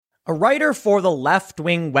A writer for the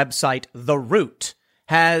left-wing website The Root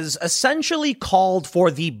has essentially called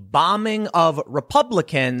for the bombing of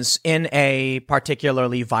Republicans in a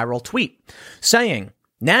particularly viral tweet, saying,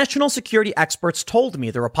 "National security experts told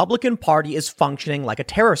me the Republican Party is functioning like a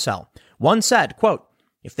terror cell." One said, quote,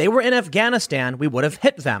 "If they were in Afghanistan, we would have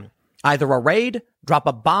hit them. Either a raid, drop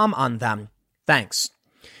a bomb on them. Thanks."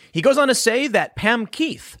 He goes on to say that Pam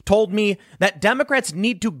Keith told me that Democrats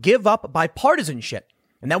need to give up bipartisanship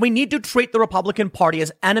and that we need to treat the Republican Party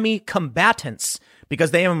as enemy combatants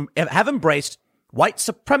because they have embraced white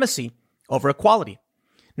supremacy over equality.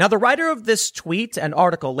 Now, the writer of this tweet and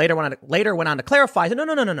article later went on to clarify,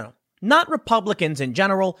 no. Not Republicans in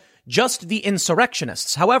general, just the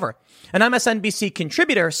insurrectionists. However, an MSNBC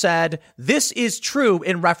contributor said this is true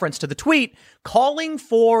in reference to the tweet, calling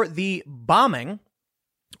for the bombing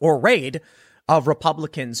or raid of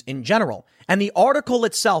Republicans in general. And the article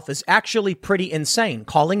itself is actually pretty insane,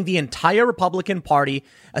 calling the entire Republican Party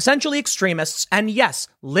essentially extremists and, yes,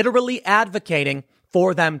 literally advocating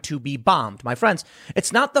for them to be bombed. My friends,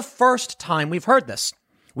 it's not the first time we've heard this.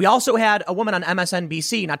 We also had a woman on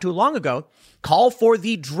MSNBC not too long ago call for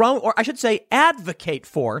the drone, or I should say advocate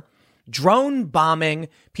for drone bombing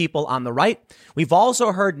people on the right. We've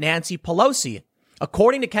also heard Nancy Pelosi,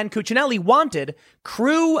 according to Ken Cuccinelli, wanted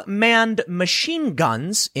crew-manned machine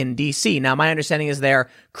guns in D.C. Now, my understanding is their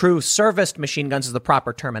crew-serviced machine guns is the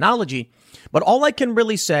proper terminology. But all I can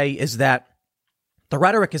really say is that the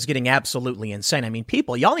rhetoric is getting absolutely insane. I mean,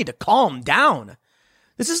 people, y'all need to calm down.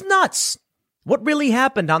 This is nuts. What really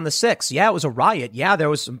happened on the 6th? Yeah, it was a riot. Yeah,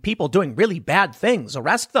 there was some people doing really bad things.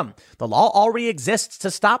 Arrest them. The law already exists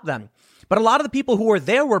to stop them. But a lot of the people who were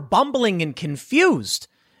there were bumbling and confused.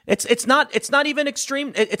 It's not even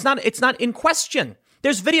extreme. It's not in question.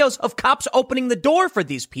 There's videos of cops opening the door for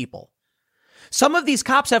these people. Some of these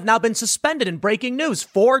cops have now been suspended in breaking news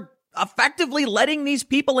for effectively letting these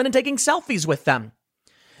people in and taking selfies with them.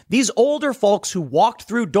 These older folks who walked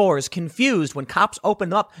through doors confused when cops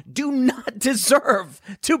opened them up do not deserve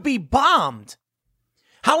to be bombed.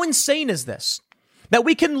 How insane is this? That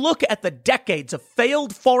we can look at the decades of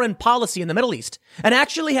failed foreign policy in the Middle East and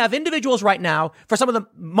actually have individuals right now for some of the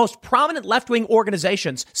most prominent left-wing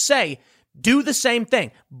organizations say, do the same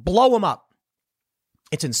thing, blow them up.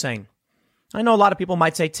 It's insane. I know a lot of people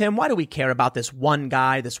might say, Tim, why do we care about this one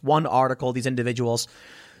guy, this one article, these individuals?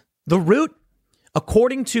 The Root,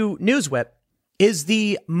 according to Newswhip, is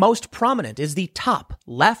the most prominent, is the top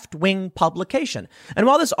left-wing publication. And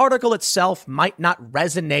while this article itself might not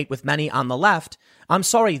resonate with many on the left, I'm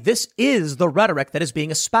sorry, this is the rhetoric that is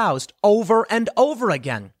being espoused over and over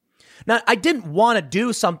again. Now, I didn't want to do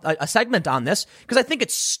a segment on this because I think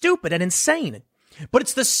it's stupid and insane. But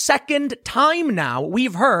it's the second time now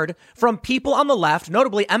we've heard from people on the left,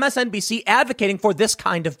 notably MSNBC, advocating for this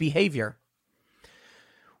kind of behavior.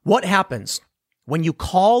 What happens when you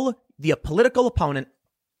call the political opponent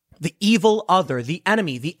the evil other, the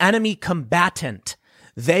enemy combatant?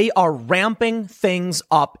 They are ramping things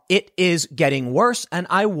up. It is getting worse. And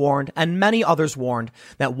I warned, and many others warned,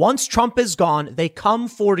 that once Trump is gone, they come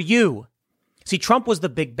for you. See, Trump was the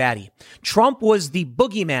big baddie. Trump was the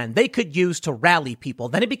boogeyman they could use to rally people.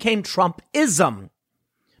 Then it became Trumpism.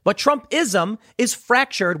 But Trumpism is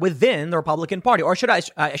fractured within the Republican Party. Or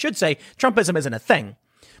I should say, Trumpism isn't a thing.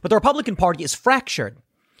 But the Republican Party is fractured.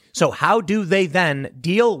 So how do they then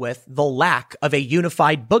deal with the lack of a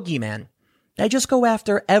unified boogeyman? They just go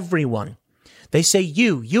after everyone. They say,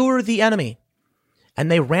 you're the enemy.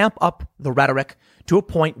 And they ramp up the rhetoric to a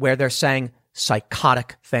point where they're saying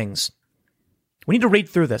psychotic things. We need to read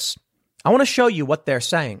through this. I want to show you what they're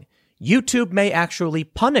saying. YouTube may actually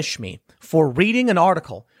punish me for reading an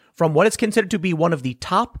article from what is considered to be one of the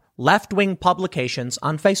top left-wing publications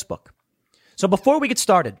on Facebook. So before we get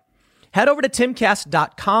started, head over to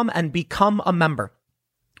timcast.com and become a member.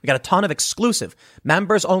 We got a ton of exclusive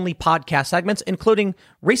members-only podcast segments, including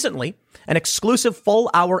recently an exclusive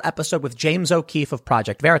full-hour episode with James O'Keefe of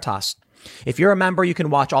Project Veritas. If you're a member, you can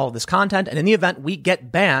watch all of this content, and in the event we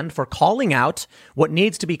get banned for calling out what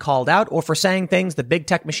needs to be called out or for saying things the big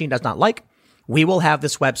tech machine does not like, we will have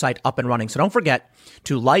this website up and running. So don't forget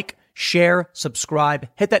to like, share, subscribe,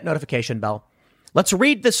 hit that notification bell. Let's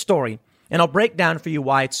read this story, and I'll break down for you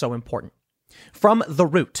why it's so important. From The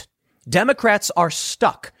Root, Democrats are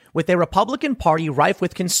stuck with a Republican Party rife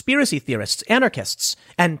with conspiracy theorists, anarchists,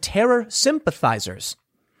 and terror sympathizers.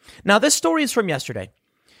 Now, this story is from yesterday.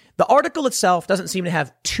 The article itself doesn't seem to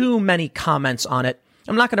have too many comments on it.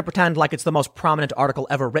 I'm not going to pretend like it's the most prominent article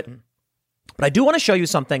ever written. But I do want to show you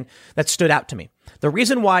something that stood out to me. The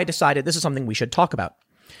reason why I decided this is something we should talk about.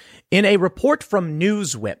 In a report from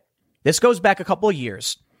Newswhip, this goes back a couple of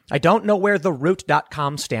years, I don't know where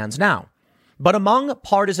TheRoot.com stands now, but among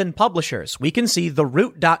partisan publishers, we can see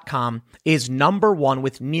TheRoot.com is number one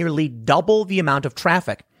with nearly double the amount of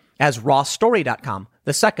traffic as RawStory.com,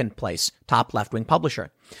 the second place top left-wing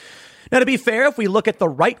publisher. Now, to be fair, if we look at the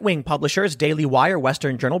right-wing publishers, Daily Wire,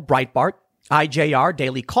 Western Journal, Breitbart, IJR,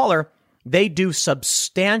 Daily Caller, they do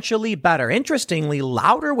substantially better. Interestingly,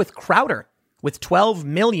 louder with Crowder, with 12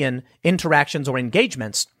 million interactions or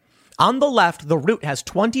engagements. On the left, The Root has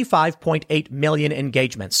 25.8 million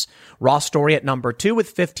engagements. Raw Story at number 2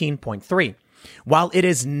 with 15.3. While it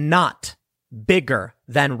is not bigger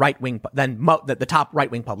than the top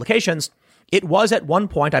right-wing publications, it was at one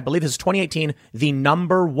point, I believe this is 2018, the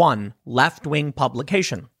number one left-wing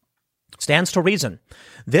publication. Stands to reason.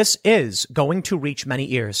 This is going to reach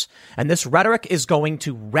many ears, and this rhetoric is going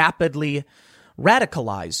to rapidly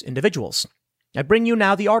radicalize individuals. I bring you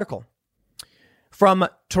now the article from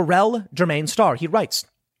Terrell Germain Starr. He writes,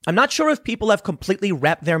 I'm not sure if people have completely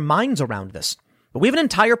wrapped their minds around this, but we have an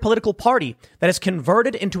entire political party that has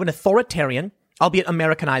converted into an authoritarian, albeit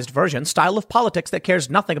Americanized version, style of politics that cares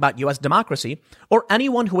nothing about U.S. democracy or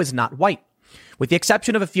anyone who is not white. With the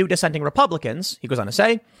exception of a few dissenting Republicans, he goes on to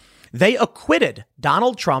say, they acquitted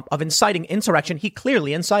Donald Trump of inciting insurrection he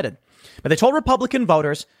clearly incited. But they told Republican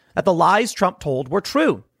voters that the lies Trump told were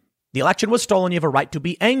true. The election was stolen. You have a right to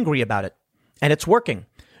be angry about it. And it's working.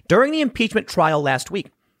 During the impeachment trial last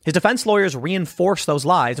week, his defense lawyers reinforced those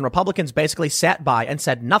lies, and Republicans basically sat by and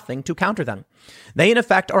said nothing to counter them. They, in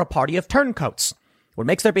effect, are a party of turncoats. What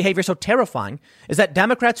makes their behavior so terrifying is that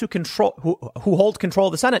Democrats who hold control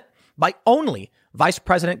of the Senate by only Vice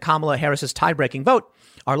President Kamala Harris's tie-breaking vote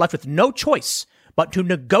are left with no choice but to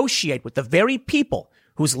negotiate with the very people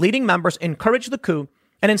whose leading members encouraged the coup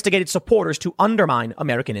and instigated supporters to undermine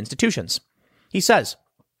American institutions. He says,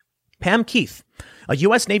 Pam Keith, a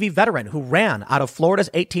U.S. Navy veteran who ran out of Florida's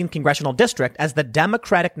 18th congressional district as the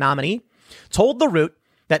Democratic nominee, told The Root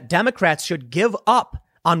that Democrats should give up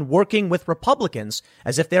on working with Republicans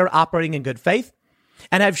as if they're operating in good faith,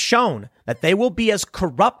 and have shown that they will be as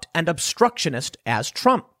corrupt and obstructionist as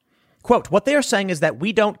Trump. Quote, what they are saying is that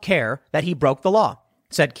we don't care that he broke the law,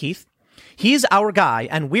 said Keith. He's our guy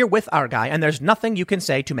and we're with our guy, and there's nothing you can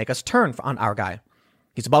say to make us turn on our guy.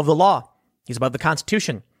 He's above the law. He's above the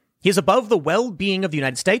Constitution. He's above the well-being of the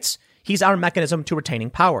United States. He's our mechanism to retaining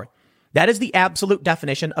power. That is the absolute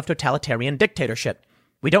definition of totalitarian dictatorship.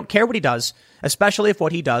 We don't care what he does, especially if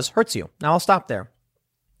what he does hurts you. Now I'll stop there.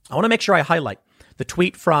 I want to make sure I highlight the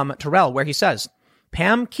tweet from Terrell where he says,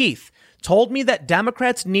 Pam Keith told me that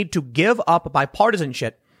Democrats need to give up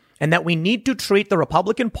bipartisanship and that we need to treat the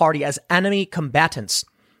Republican Party as enemy combatants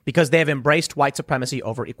because they have embraced white supremacy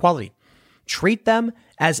over equality. Treat them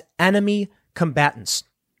as enemy combatants.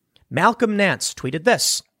 Malcolm Nance tweeted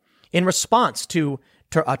this in response to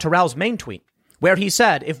Terrell's main tweet, where he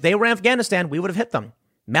said, if they were in Afghanistan, we would have hit them.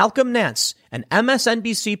 Malcolm Nance, an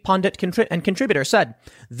MSNBC pundit and contributor, said,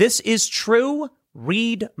 this is true.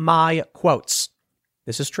 Read my quotes.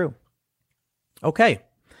 This is true. Okay.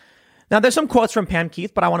 Now, there's some quotes from Pam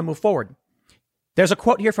Keith, but I want to move forward. There's a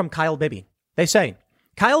quote here from Kyle Bibby. They say,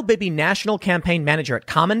 Kyle Bibby, national campaign manager at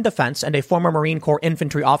Common Defense and a former Marine Corps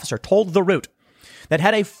infantry officer, told The Root that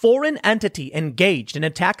had a foreign entity engaged in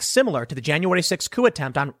attacks similar to the January 6th coup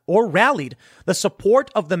attempt on or rallied the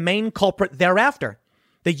support of the main culprit thereafter,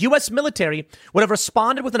 the U.S. military would have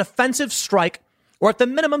responded with an offensive strike or at the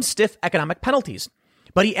minimum stiff economic penalties.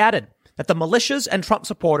 But he added that the militias and Trump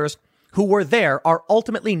supporters who were there are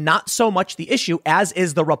ultimately not so much the issue as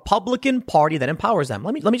is the Republican Party that empowers them.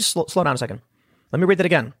 Let me just slow down a second. Let me read that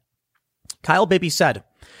again. Kyle Bibby said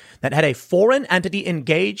that had a foreign entity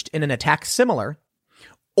engaged in an attack similar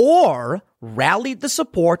or rallied the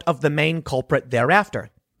support of the main culprit thereafter.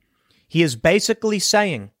 He is basically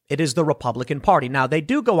saying it is the Republican Party. Now, they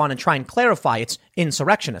do go on and try and clarify it's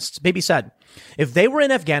insurrectionists. Bibby said, if they were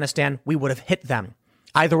in Afghanistan, we would have hit them.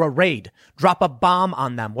 Either a raid, drop a bomb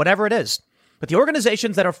on them, whatever it is. But the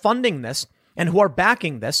organizations that are funding this and who are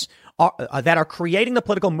backing this, that are creating the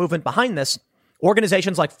political movement behind this,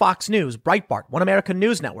 organizations like Fox News, Breitbart, One American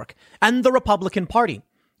News Network, and the Republican Party.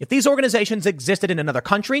 If these organizations existed in another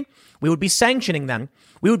country, we would be sanctioning them.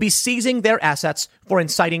 We would be seizing their assets for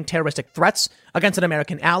inciting terroristic threats against an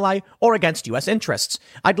American ally or against U.S. interests.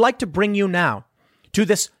 I'd like to bring you now to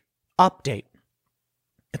this update.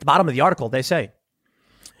 At the bottom of the article, they say,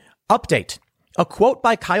 update. A quote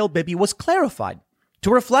by Kyle Bibby was clarified to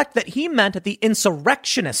reflect that he meant that the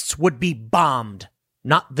insurrectionists would be bombed,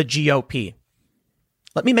 not the GOP.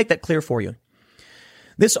 Let me make that clear for you.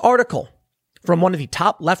 This article from one of the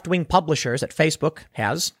top left-wing publishers at Facebook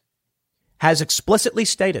has explicitly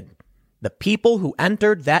stated The people who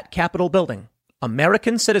entered that Capitol building,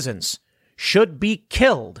 American citizens, should be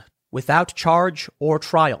killed without charge or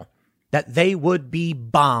trial, that they would be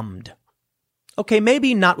bombed. Okay,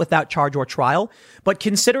 maybe not without charge or trial, but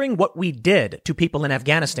considering what we did to people in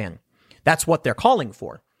Afghanistan, that's what they're calling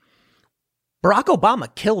for. Barack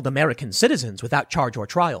Obama killed American citizens without charge or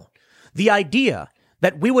trial. The idea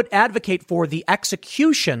that we would advocate for the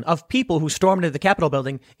execution of people who stormed into the Capitol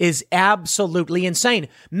building is absolutely insane.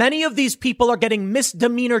 Many of these people are getting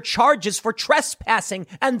misdemeanor charges for trespassing,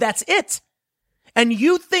 and that's it. And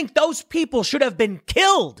you think those people should have been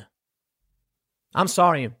killed? I'm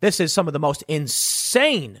sorry. This is some of the most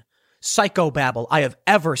insane psychobabble I have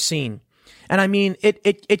ever seen. And I mean,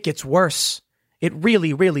 it gets worse. It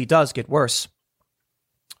really, really does get worse.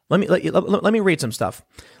 Let me read some stuff.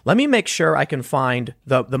 Let me make sure I can find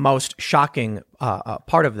the most shocking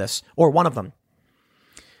part of this, or one of them.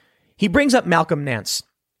 He brings up Malcolm Nance.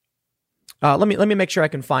 Let me make sure I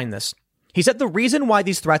can find this. He said the reason why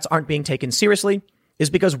these threats aren't being taken seriously is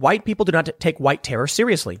because white people do not take white terror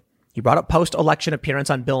seriously. He brought up post-election appearance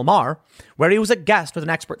on Bill Maher, where he was a guest with an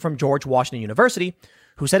expert from George Washington University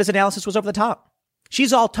who said his analysis was over the top.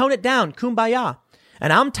 She's all tone it down, kumbaya.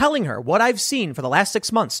 And I'm telling her what I've seen for the last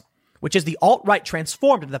 6 months, which is the alt-right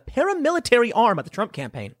transformed into the paramilitary arm of the Trump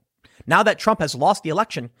campaign. Now that Trump has lost the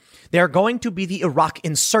election, they are going to be the Iraq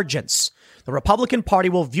insurgents. The Republican Party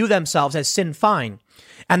will view themselves as Sinn Féin,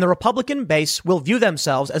 and the Republican base will view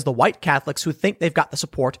themselves as the white Catholics who think they've got to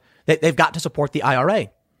support the IRA.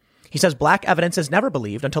 He says black evidence is never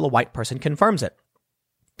believed until a white person confirms it.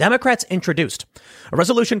 Democrats introduced a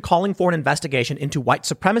resolution calling for an investigation into white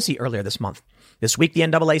supremacy earlier this month. This week, the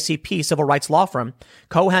NAACP civil rights law firm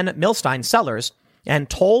Cohen Milstein Sellers and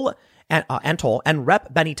Toll and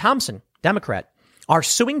Rep. Benny Thompson, Democrat, are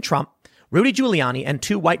suing Trump, Rudy Giuliani, and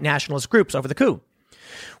 2 white nationalist groups over the coup.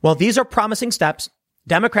 While these are promising steps,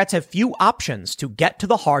 Democrats have few options to get to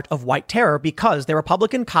the heart of white terror because their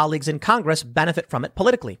Republican colleagues in Congress benefit from it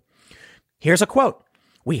politically. Here's a quote.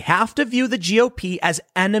 We have to view the GOP as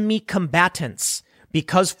enemy combatants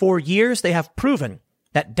because for years they have proven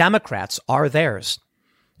that Democrats are theirs.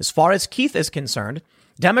 As far as Keith is concerned,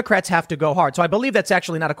 Democrats have to go hard. So I believe that's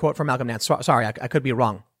actually not a quote from Malcolm Nance. Sorry, I could be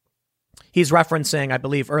wrong. He's referencing, I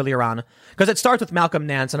believe, earlier on, because it starts with Malcolm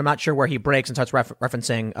Nance, and I'm not sure where he breaks and starts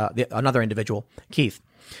referencing another individual, Keith.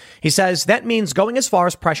 He says that means going as far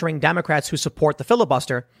as pressuring Democrats who support the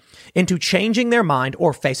filibuster into changing their mind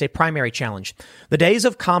or face a primary challenge. The days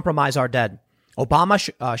of compromise are dead.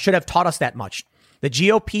 Obama should have taught us that much. The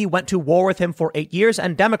GOP went to war with him for 8 years,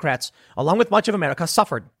 and Democrats, along with much of America,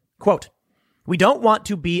 suffered. Quote, we don't want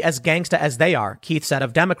to be as gangsta as they are, Keith said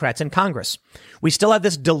of Democrats in Congress. We still have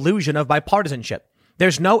this delusion of bipartisanship.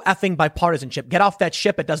 There's no effing bipartisanship. Get off that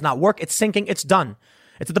ship. It does not work. It's sinking. It's done.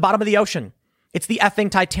 It's at the bottom of the ocean. It's the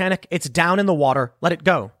effing Titanic. It's down in the water. Let it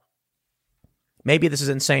go. Maybe this is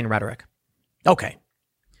insane rhetoric. Okay.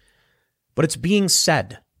 But it's being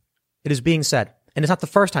said. It is being said. And it's not the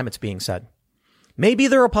first time it's being said. Maybe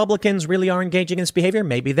the Republicans really are engaging in this behavior.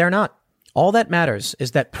 Maybe they're not. All that matters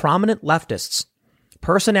is that prominent leftists,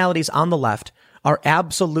 personalities on the left, are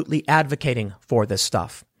absolutely advocating for this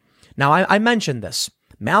stuff. Now, I mentioned this.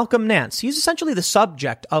 Malcolm Nance, he's essentially the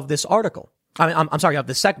subject of this article. I'm sorry, of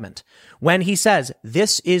this segment. When he says,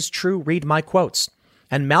 this is true, read my quotes.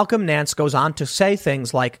 And Malcolm Nance goes on to say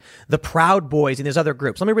things like the Proud Boys and these other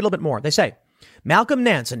groups. Let me read a little bit more. They say, Malcolm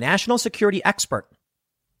Nance, a national security expert,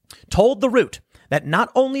 told The Root that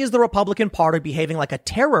not only is the Republican Party behaving like a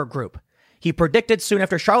terror group, he predicted soon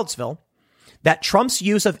after Charlottesville that Trump's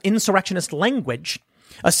use of insurrectionist language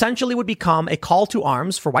essentially would become a call to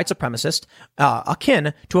arms for white supremacists,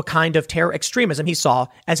 akin to a kind of terror extremism he saw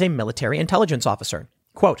as a military intelligence officer.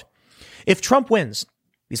 Quote, if Trump wins,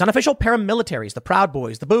 these unofficial paramilitaries, the Proud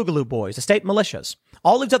Boys, the Boogaloo Boys, the state militias,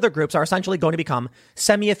 all these other groups are essentially going to become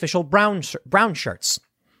semi-official brown shirts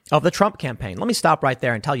of the Trump campaign. Let me stop right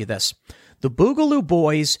there and tell you this. The Boogaloo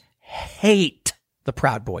Boys hate the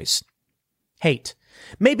Proud Boys. Hate.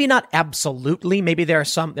 Maybe not absolutely. Maybe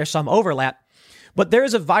there's some overlap, but there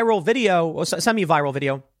is a viral video, a semi-viral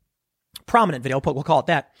video, prominent video, we'll call it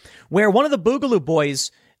that, where one of the Boogaloo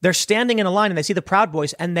Boys, they're standing in a line and they see the Proud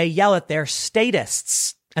Boys and they yell at their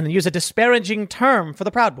statists and use a disparaging term for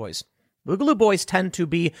the Proud Boys. Boogaloo Boys tend to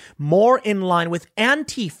be more in line with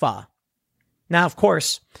Antifa. Now, of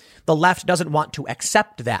course, the left doesn't want to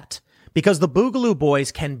accept that because the Boogaloo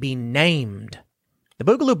Boys can be named. The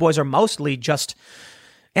Boogaloo Boys are mostly just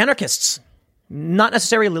anarchists, not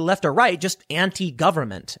necessarily left or right, just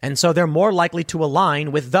anti-government. And so they're more likely to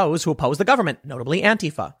align with those who oppose the government, notably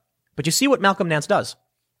Antifa. But you see what Malcolm Nance does.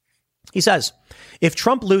 He says, if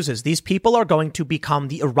Trump loses, these people are going to become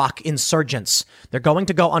the Iraq insurgents. They're going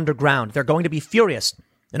to go underground. They're going to be furious.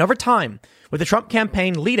 And over time, with the Trump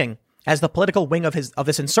campaign leading as the political wing of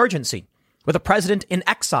this insurgency, with a president in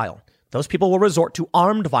exile, those people will resort to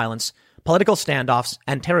armed violence, political standoffs,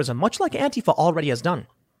 and terrorism, much like Antifa already has done.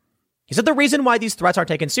 He said the reason why these threats aren't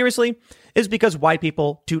taken seriously is because white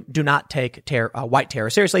people do not take white terror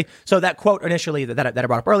seriously. So that quote initially that I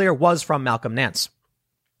brought up earlier was from Malcolm Nance.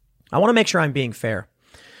 I want to make sure I'm being fair.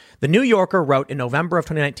 The New Yorker wrote in November of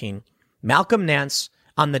 2019, Malcolm Nance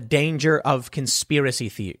on the danger of conspiracy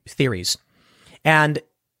theories. And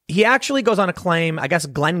he actually goes on to claim, I guess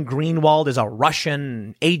Glenn Greenwald is a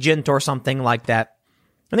Russian agent or something like that.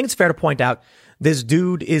 I think it's fair to point out this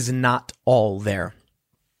dude is not all there.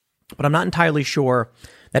 But I'm not entirely sure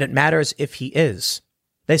that it matters if he is.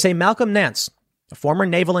 They say Malcolm Nance, a former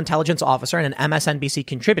naval intelligence officer and an MSNBC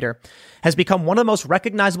contributor, has become one of the most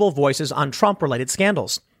recognizable voices on Trump-related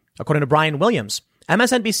scandals. According to Brian Williams,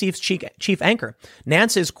 MSNBC's chief anchor,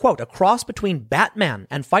 Nance is, quote, a cross between Batman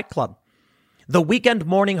and Fight Club. The weekend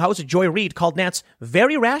morning host Joy Reid called Nance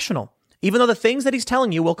very rational, even though the things that he's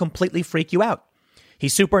telling you will completely freak you out.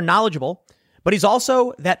 He's super knowledgeable, but he's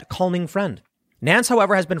also that calming friend. Nance,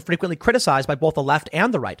 however, has been frequently criticized by both the left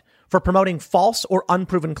and the right for promoting false or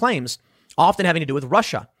unproven claims, often having to do with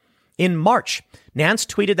Russia. In March, Nance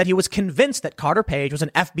tweeted that he was convinced that Carter Page was an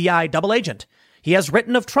FBI double agent. He has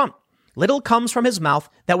written of Trump, little comes from his mouth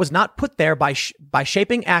that was not put there by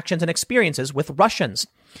shaping actions and experiences with Russians,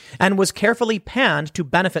 and was carefully panned to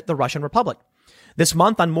benefit the Russian Republic. This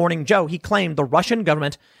month on Morning Joe, he claimed the Russian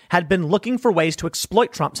government had been looking for ways to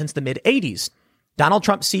exploit Trump since the mid-'80s. Donald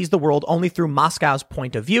Trump sees the world only through Moscow's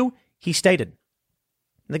point of view, he stated.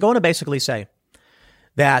 They go on to basically say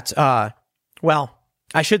that,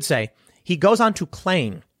 he goes on to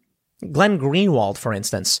claim Glenn Greenwald, for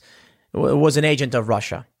instance, was an agent of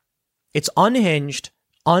Russia. It's unhinged,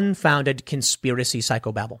 unfounded conspiracy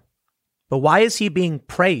psychobabble. But why is he being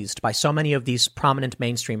praised by so many of these prominent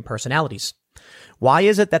mainstream personalities? Why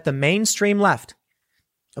is it that the mainstream left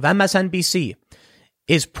of MSNBC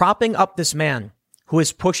is propping up this man who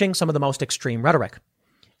is pushing some of the most extreme rhetoric?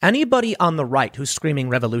 Anybody on the right who's screaming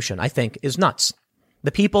revolution, I think, is nuts.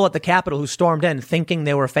 The people at the Capitol who stormed in thinking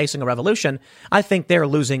they were facing a revolution, I think they're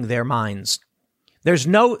losing their minds. There's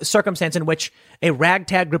no circumstance in which a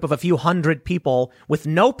ragtag group of a few hundred people with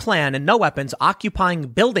no plan and no weapons occupying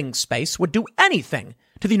building space would do anything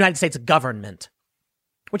to the United States government.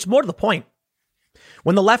 Which, more to the point,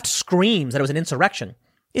 when the left screams that it was an insurrection,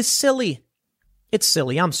 is silly. It's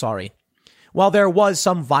silly, I'm sorry. While there was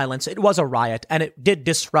some violence, it was a riot, and it did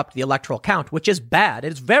disrupt the electoral count, which is bad.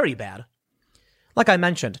 It's very bad. Like I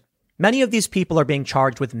mentioned, many of these people are being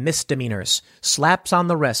charged with misdemeanors, slaps on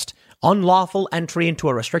the wrist, unlawful entry into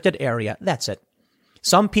a restricted area. That's it.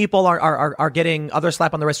 Some people are getting other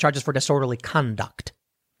slap on the wrist charges for disorderly conduct.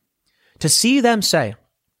 To see them say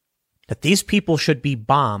that these people should be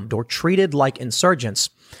bombed or treated like insurgents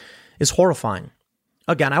is horrifying.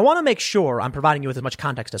 Again, I want to make sure I'm providing you with as much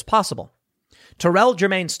context as possible. Terrell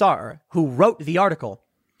Jermaine Starr, who wrote the article,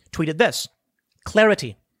 tweeted this: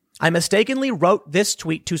 clarity. I mistakenly wrote this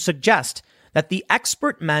tweet to suggest that the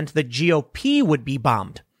expert meant the GOP would be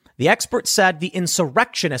bombed. The expert said the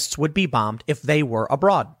insurrectionists would be bombed if they were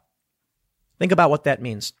abroad. Think about what that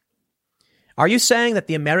means. Are you saying that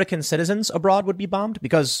the American citizens abroad would be bombed?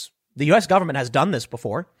 Because the U.S. government has done this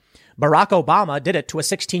before. Barack Obama did it to a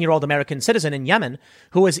 16-year-old American citizen in Yemen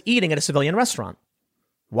who was eating at a civilian restaurant.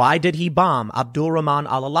 Why did he bomb Abdul Rahman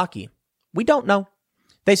al-Awlaki? We don't know.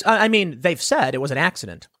 They've said it was an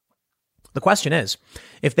accident. The question is,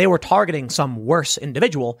 if they were targeting some worse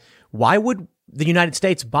individual, why would the United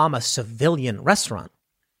States bomb a civilian restaurant?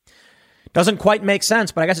 Doesn't quite make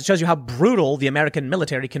sense, but I guess it shows you how brutal the American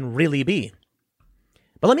military can really be.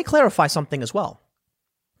 But let me clarify something as well.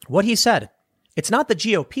 What he said, it's not the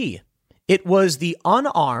GOP. It was the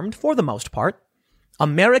unarmed, for the most part,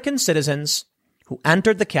 American citizens who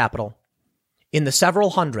entered the Capitol in the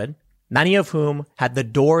several hundred, many of whom had the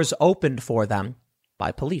doors opened for them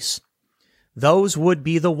by police. Those would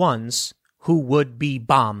be the ones who would be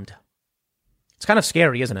bombed. It's kind of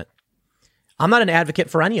scary, isn't it? I'm not an advocate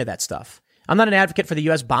for any of that stuff. I'm not an advocate for the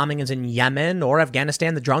U.S. bombings in Yemen or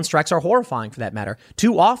Afghanistan. The drone strikes are horrifying for that matter.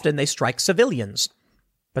 Too often they strike civilians.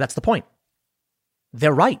 But that's the point.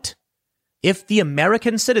 They're right. If the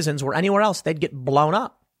American citizens were anywhere else, they'd get blown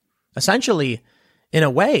up. Essentially, in a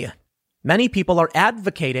way, many people are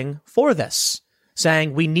advocating for this,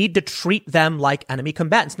 saying we need to treat them like enemy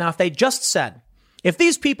combatants. Now, if they just said, if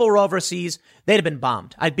these people were overseas, they'd have been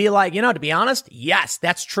bombed. I'd be like, to be honest, yes,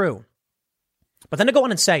 that's true. But then to go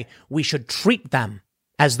on and say we should treat them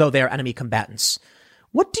as though they are enemy combatants.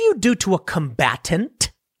 What do you do to a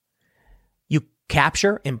combatant? You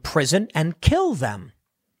capture, imprison, and kill them.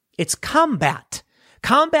 It's combat.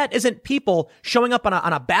 Combat isn't people showing up on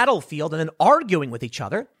a battlefield and then arguing with each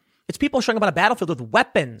other. It's people showing up on a battlefield with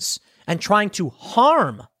weapons and trying to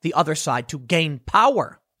harm the other side to gain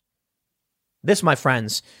power. This, my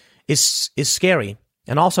friends, is scary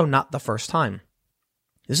and also not the first time.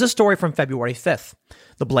 This is a story from February 5th.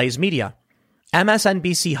 The Blaze Media.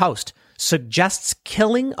 MSNBC host suggests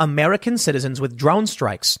killing American citizens with drone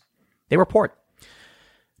strikes. They report.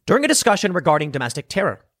 During a discussion regarding domestic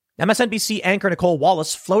terror, MSNBC anchor Nicole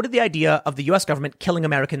Wallace floated the idea of the U.S. government killing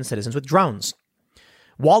American citizens with drones.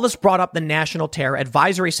 Wallace brought up the National Terror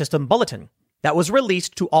Advisory System Bulletin that was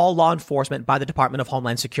released to all law enforcement by the Department of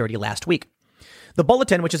Homeland Security last week. The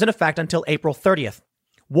bulletin, which is in effect until April 30th,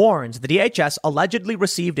 warns the DHS allegedly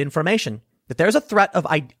received information that there's a threat of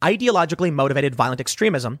ideologically motivated violent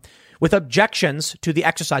extremism with objections to the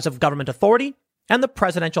exercise of government authority and the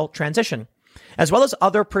presidential transition, as well as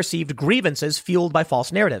other perceived grievances fueled by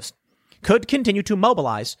false narratives, could continue to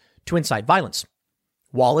mobilize to incite violence.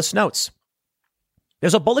 Wallace notes,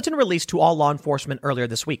 there's a bulletin released to all law enforcement earlier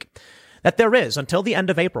this week that there is, until the end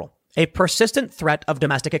of April, a persistent threat of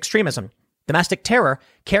domestic extremism, domestic terror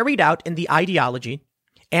carried out in the ideology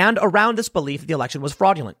and around this belief the election was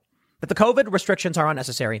fraudulent, that the COVID restrictions are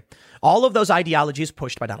unnecessary, all of those ideologies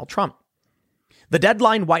pushed by Donald Trump. The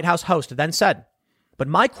Deadline White House host then said, but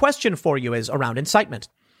my question for you is around incitement.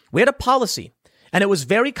 We had a policy, and it was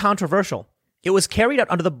very controversial. It was carried out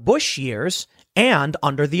under the Bush years and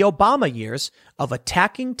under the Obama years of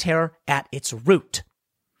attacking terror at its root,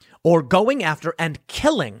 or going after and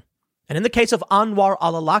killing, and in the case of Anwar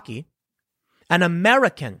al-Awlaki, an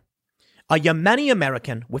American, a Yemeni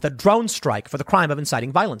American with a drone strike for the crime of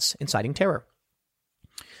inciting violence, inciting terror.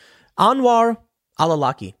 Anwar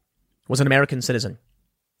al-Awlaki was an American citizen.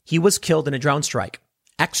 He was killed in a drone strike,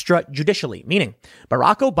 extrajudicially, meaning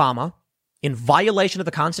Barack Obama, in violation of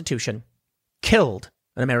the Constitution, killed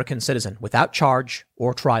an American citizen without charge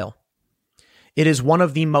or trial. It is one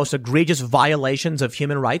of the most egregious violations of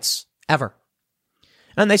human rights ever.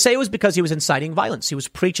 And they say it was because he was inciting violence. He was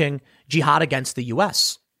preaching jihad against the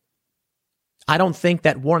U.S. I don't think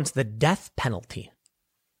that warrants the death penalty.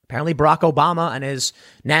 Apparently, Barack Obama and his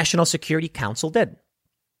National Security Council did.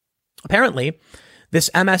 Apparently, this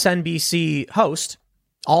MSNBC host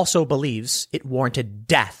also believes it warranted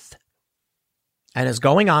death and is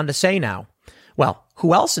going on to say now, well,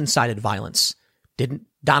 who else incited violence? Didn't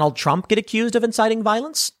Donald Trump get accused of inciting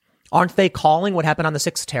violence? Aren't they calling what happened on the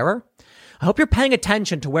 6th terror? I hope you're paying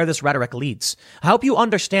attention to where this rhetoric leads. I hope you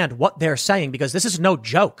understand what they're saying, because this is no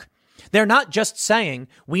joke. They're not just saying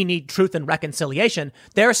we need truth and reconciliation.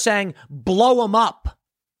 They're saying blow them up.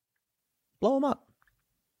 Blow them up.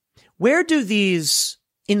 Where do these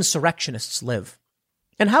insurrectionists live?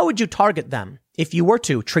 And how would you target them if you were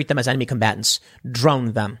to treat them as enemy combatants,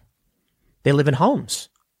 drone them? They live in homes,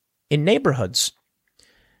 in neighborhoods.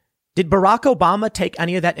 Did Barack Obama take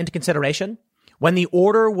any of that into consideration when the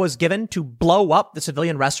order was given to blow up the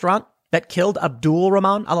civilian restaurant that killed Abdul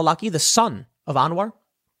Rahman al-Awlaki, the son of Anwar?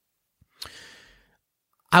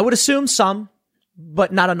 I would assume some,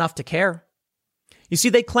 but not enough to care. You see,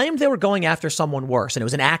 they claimed they were going after someone worse, and it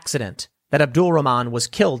was an accident that Abdul Rahman was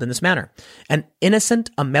killed in this manner. An innocent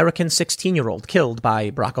American 16-year-old killed by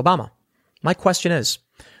Barack Obama. My question is,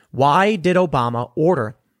 why did Obama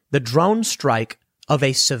order the drone strike of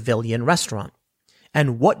a civilian restaurant?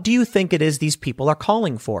 And what do you think it is these people are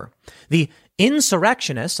calling for? The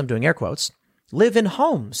insurrectionists, I'm doing air quotes, live in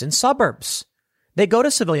homes, in suburbs. They go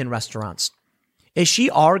to civilian restaurants. Is she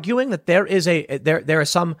arguing that there is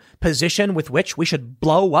some position with which we should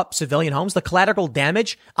blow up civilian homes, the collateral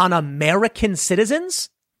damage on American citizens?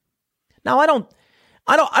 Now, I don't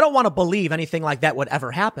want to believe anything like that would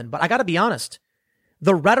ever happen, but I got to be honest.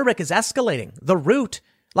 The rhetoric is escalating. The Root,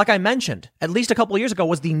 like I mentioned, at least a couple of years ago,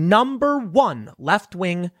 was the number one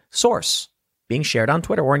left-wing source being shared on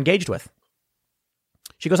Twitter or engaged with.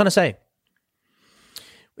 She goes on to say,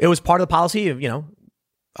 it was part of the policy of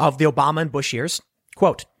the Obama and Bush years.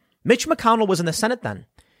 Quote, Mitch McConnell was in the Senate then.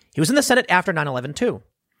 He was in the Senate after 9/11 too.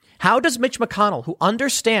 How does Mitch McConnell, who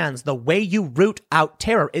understands the way you root out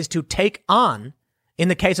terror is to take on, in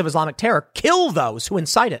the case of Islamic terror, kill those who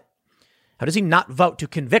incite it? How does he not vote to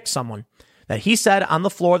convict someone that he said on the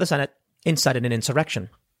floor of the Senate incited an insurrection?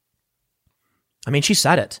 I mean, she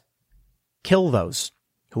said it. Kill those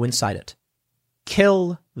who incite it.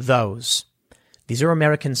 Kill those. These are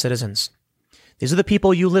American citizens. These are the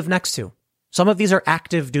people you live next to. Some of these are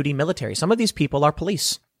active duty military. Some of these people are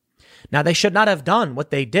police. Now, they should not have done what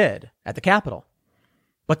they did at the Capitol,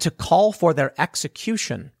 but to call for their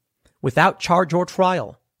execution without charge or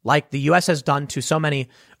trial, like the U.S. has done to so many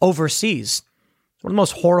overseas, one of the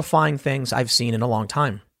most horrifying things I've seen in a long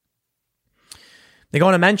time. They go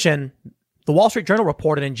on to mention the Wall Street Journal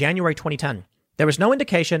reported in January 2010, there was no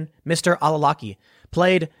indication Mr. al-Awlaki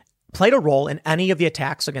played a role in any of the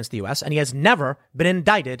attacks against the U.S., and he has never been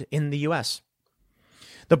indicted in the U.S.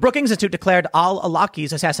 The Brookings Institute declared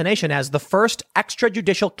al-Awlaki's assassination as the first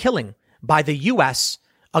extrajudicial killing by the U.S.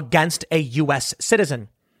 against a U.S. citizen.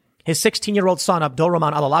 His 16-year-old son, Abdul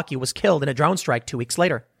Rahman al-Awlaki, was killed in a drone strike 2 weeks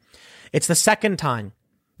later. It's the second time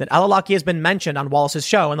that al-Awlaki has been mentioned on Wallace's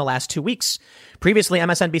show in the last 2 weeks. Previously,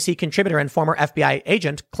 MSNBC contributor and former FBI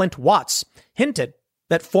agent Clint Watts hinted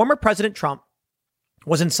that former President Trump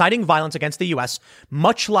was inciting violence against the U.S.,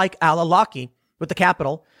 much like al-Awlaki with the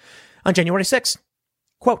Capitol on January 6th.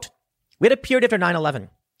 Quote, we had a period after 9/11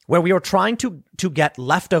 where we were trying to get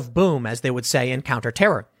left of boom, as they would say in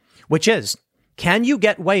counterterror, which is, can you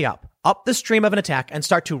get way up the stream of an attack and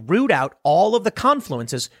start to root out all of the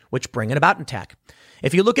confluences which bring about an attack?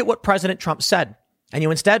 If you look at what President Trump said, and you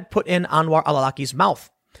instead put in Anwar al-Awlaki's mouth,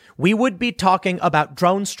 we would be talking about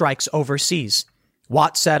drone strikes overseas,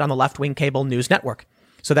 Watts said on the left-wing cable news network.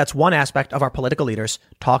 So that's one aspect of our political leaders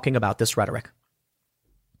talking about this rhetoric.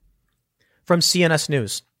 From CNS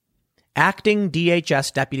News, acting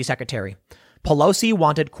DHS Deputy Secretary, Pelosi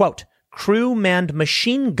wanted, quote, crew-manned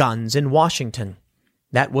machine guns in Washington.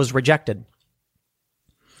 That was rejected.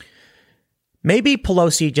 Maybe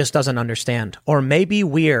Pelosi just doesn't understand, or maybe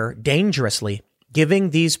we're dangerously giving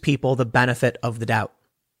these people the benefit of the doubt.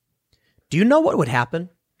 Do you know what would happen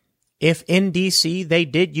if in D.C. they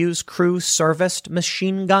did use crew-serviced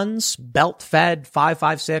machine guns, belt-fed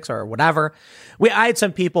 5.56 or whatever? I had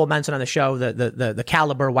some people mention on the show the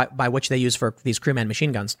caliber by which they use for these crewman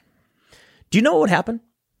machine guns. Do you know what would happen?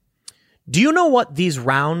 Do you know what these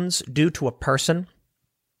rounds do to a person?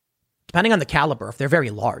 Depending on the caliber, if they're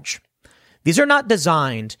very large. These are not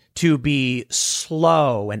designed to be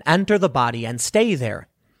slow and enter the body and stay there.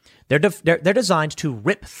 They're designed to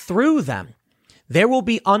rip through them. There will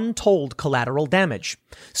be untold collateral damage.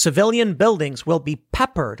 Civilian buildings will be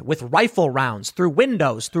peppered with rifle rounds through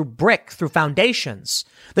windows, through brick, through foundations.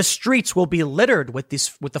 The streets will be littered with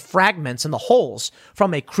the fragments and the holes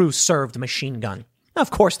from a crew-served machine gun. Now, of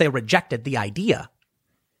course, they rejected the idea,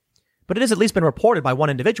 but it has at least been reported by one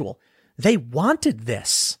individual. They wanted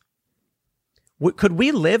this. Could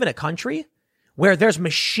we live in a country where there's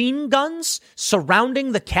machine guns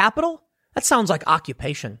surrounding the Capitol? That sounds like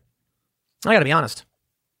occupation. I gotta be honest.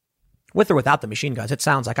 With or without the machine guns, it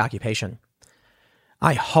sounds like occupation.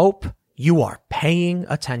 I hope you are paying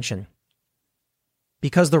attention,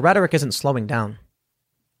 because the rhetoric isn't slowing down,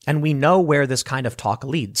 and we know where this kind of talk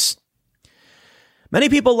leads. Many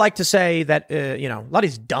people like to say that, a lot of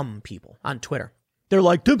these dumb people on Twitter, they're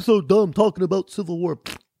like, Tim's so dumb talking about Civil War.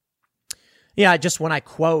 Yeah, just when I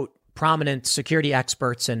quote prominent security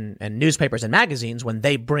experts and newspapers and magazines when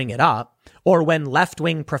they bring it up, or when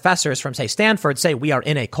left-wing professors from, say, Stanford say we are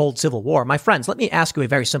in a cold civil war. My friends, let me ask you a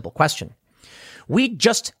very simple question. We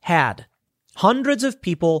just had hundreds of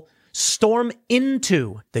people storm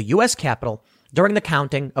into the U.S. Capitol during the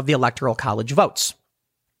counting of the Electoral College votes.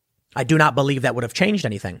 I do not believe that would have changed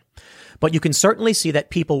anything, but you can certainly see that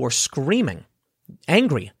people were screaming,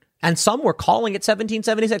 angry, and some were calling it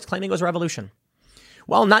 1776, claiming it was a revolution.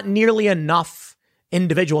 Well, not nearly enough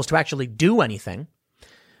individuals to actually do anything.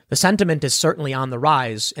 The sentiment is certainly on the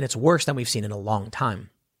rise, and it's worse than we've seen in a long time.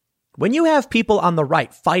 When you have people on the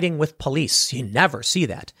right fighting with police, you never see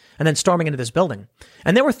that, and then storming into this building.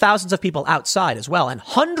 And there were thousands of people outside as well, and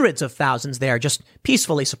hundreds of thousands there just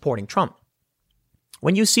peacefully supporting Trump.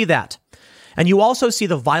 When you see that, and you also see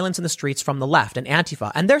the violence in the streets from the left and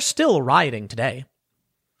Antifa, and they're still rioting today,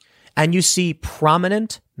 and you see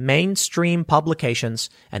prominent mainstream publications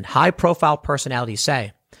and high-profile personalities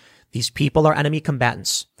say, these people are enemy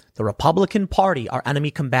combatants. The Republican Party are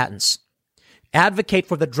enemy combatants. Advocate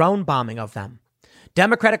for the drone bombing of them.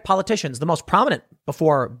 Democratic politicians, the most prominent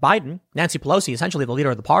before Biden, Nancy Pelosi, essentially the leader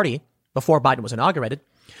of the party before Biden was inaugurated,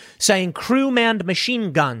 saying crew-manned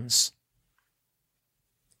machine guns.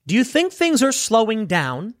 Do you think things are slowing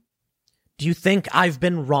down? Do you think I've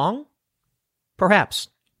been wrong? Perhaps.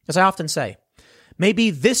 As I often say, maybe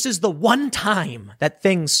this is the one time that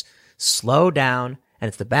things slow down and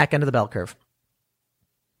it's the back end of the bell curve.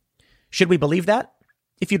 Should we believe that?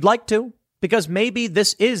 If you'd like to, because maybe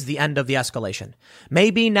this is the end of the escalation.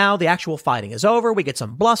 Maybe now the actual fighting is over, we get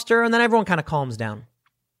some bluster, and then everyone kind of calms down.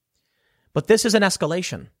 But this is an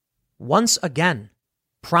escalation. Once again,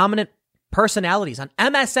 prominent personalities on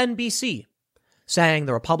MSNBC saying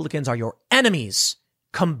the Republicans are your enemies,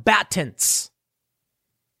 combatants.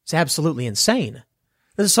 It's absolutely insane.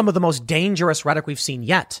 This is some of the most dangerous rhetoric we've seen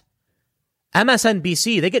yet.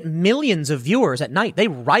 MSNBC, they get millions of viewers at night. They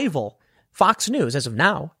rival Fox News as of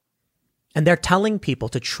now. And they're telling people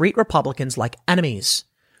to treat Republicans like enemies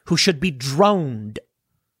who should be droned,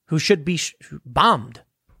 who should be bombed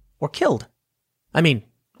or killed. I mean,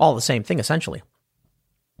 all the same thing, essentially.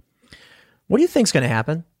 What do you think's going to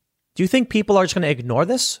happen? Do you think people are just going to ignore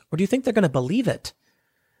this? Or do you think they're going to believe it?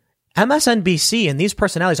 MSNBC and these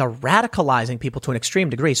personalities are radicalizing people to an extreme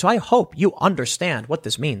degree. So I hope you understand what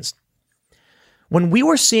this means. When we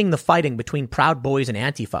were seeing the fighting between Proud Boys and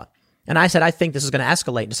Antifa, and I said, I think this is going to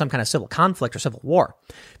escalate into some kind of civil conflict or civil war.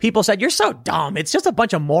 People said, you're so dumb. It's just a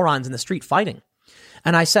bunch of morons in the street fighting.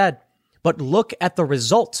 And I said, but look at the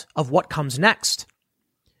result of what comes next.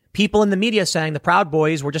 People in the media saying the Proud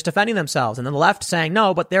Boys were just defending themselves. And then the left saying,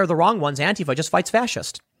 no, but they're the wrong ones. Antifa just fights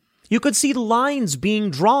fascist. You could see lines being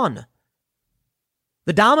drawn.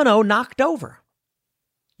 The domino knocked over.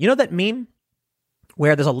 You know that meme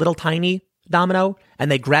where there's a little tiny domino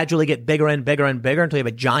and they gradually get bigger and bigger and bigger until you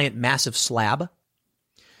have a giant, massive slab?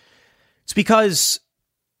 It's because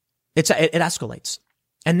it escalates.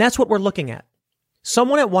 And that's what we're looking at.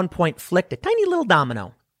 Someone at one point flicked a tiny little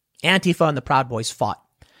domino. Antifa and the Proud Boys fought.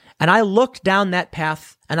 And I looked down that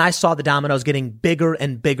path and I saw the dominoes getting bigger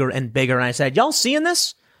and bigger and bigger. And I said, y'all seeing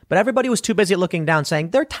this? But everybody was too busy looking down saying,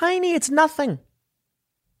 they're tiny, it's nothing.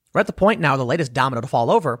 We're at the point now, the latest domino to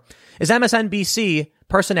fall over is MSNBC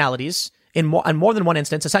personalities in more than one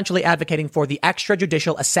instance, essentially advocating for the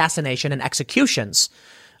extrajudicial assassination and executions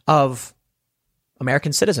of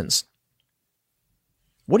American citizens.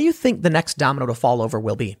 What do you think the next domino to fall over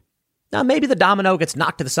will be? Now, maybe the domino gets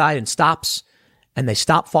knocked to the side and stops, and they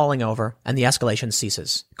stop falling over, and the escalation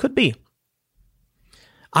ceases. Could be.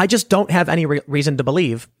 I just don't have any reason to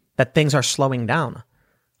believe that things are slowing down.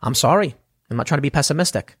 I'm sorry. I'm not trying to be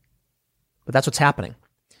pessimistic, but that's what's happening.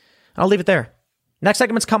 I'll leave it there. Next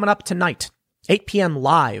segment's coming up tonight, 8 p.m.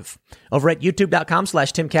 live over at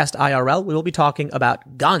youtube.com/TimCastIRL. We will be talking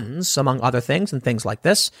about guns, among other things, and things like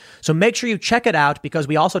this. So make sure you check it out because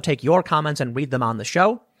we also take your comments and read them on the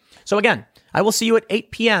show. So again, I will see you at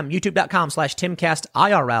 8 p.m.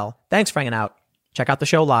 youtube.com/TimCastIRL. Thanks for hanging out. Check out the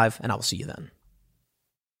show live, and I will see you then.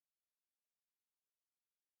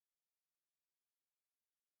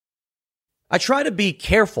 I try to be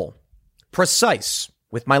careful, precise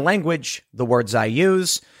with my language, the words I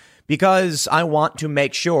use, because I want to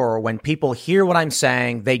make sure when people hear what I'm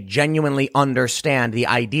saying, they genuinely understand the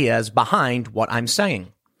ideas behind what I'm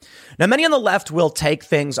saying. Now, many on the left will take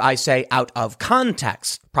things I say out of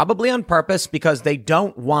context, probably on purpose because they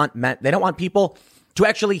don't want people to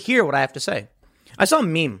actually hear what I have to say. I saw a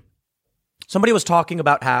meme. Somebody was talking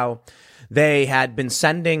about how they had been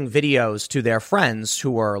sending videos to their friends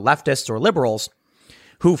who were leftists or liberals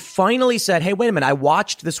who finally said, hey, wait a minute, I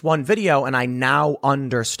watched this one video and I now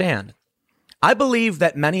understand. I believe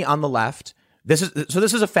that many on the left, this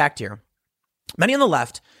is a fact here. Many on the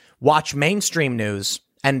left watch mainstream news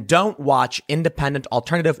and don't watch independent,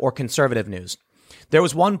 alternative, or conservative news. There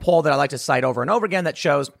was one poll that I like to cite over and over again that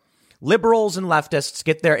shows liberals and leftists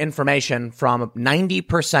get their information from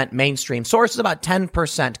 90% mainstream sources, about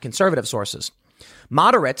 10% conservative sources.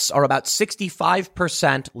 Moderates are about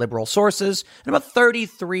 65% liberal sources and about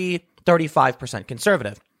 35%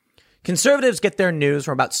 conservative. Conservatives get their news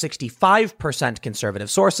from about 65% conservative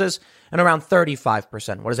sources and around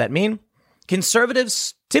 35%. What does that mean?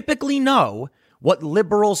 Conservatives typically know what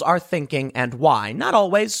liberals are thinking and why. Not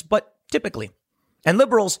always, but typically. And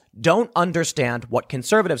liberals don't understand what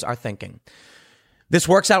conservatives are thinking. This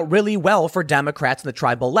works out really well for Democrats and the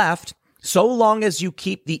tribal left. So long as you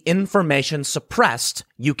keep the information suppressed,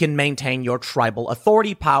 you can maintain your tribal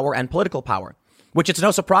authority, power, and political power, which it's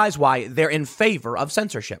no surprise why they're in favor of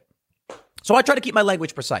censorship. So I try to keep my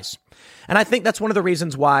language precise. And I think that's one of the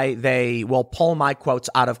reasons why they will pull my quotes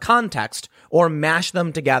out of context or mash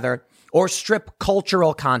them together or strip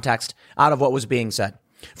cultural context out of what was being said.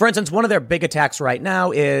 For instance, one of their big attacks right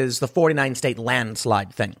now is the 49-state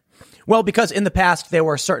landslide thing. Well, because in the past, there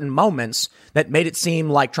were certain moments that made it seem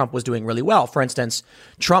like Trump was doing really well. For instance,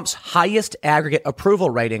 Trump's highest aggregate approval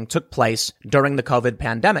rating took place during the COVID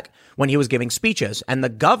pandemic when he was giving speeches, and the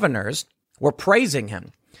governors were praising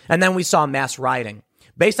him. And then we saw mass rioting.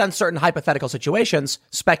 Based on certain hypothetical situations,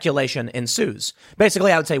 speculation ensues.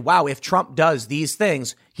 Basically, I would say, wow, if Trump does these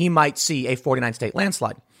things, he might see a 49-state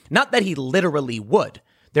landslide. Not that he literally would.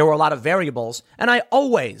 There were a lot of variables, and I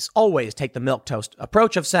always take the milquetoast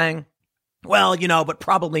approach of saying, Well, but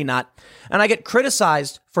probably not. And I get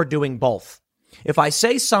criticized for doing both. If I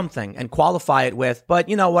say something and qualify it with, but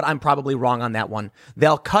you know what, I'm probably wrong on that one,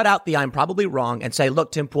 they'll cut out the I'm probably wrong and say,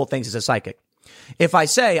 look, Tim Pool thinks he's a psychic. If I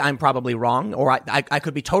say I'm probably wrong, or I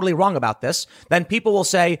could be totally wrong about this, then people will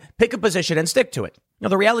say, pick a position and stick to it. Now,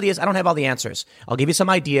 the reality is I don't have all the answers. I'll give you some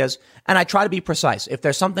ideas, and I try to be precise. If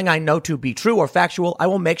there's something I know to be true or factual, I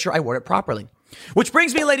will make sure I word it properly. Which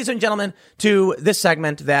brings me, ladies and gentlemen, to this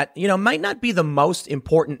segment that, might not be the most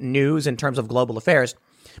important news in terms of global affairs,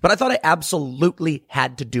 but I thought I absolutely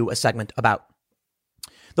had to do a segment about.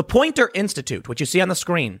 The Poynter Institute, which you see on the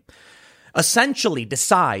screen, essentially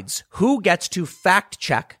decides who gets to fact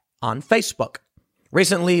check on Facebook.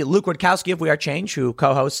 Recently, Luke Rudkowski of We Are Change, who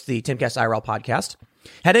co-hosts the Timcast IRL podcast,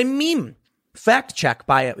 had a meme fact check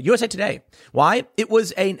by USA Today. Why? It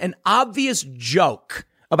was an obvious joke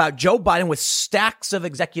about Joe Biden with stacks of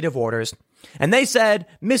executive orders, and they said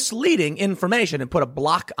misleading information and put a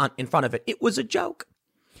block in front of it. It was a joke.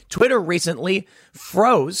 Twitter recently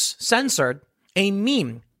censored a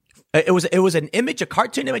meme. It was an image, a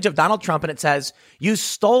cartoon image of Donald Trump, and it says, "You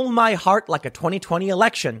stole my heart like a 2020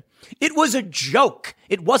 election." It was a joke.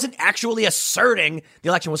 It wasn't actually asserting the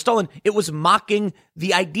election was stolen. It was mocking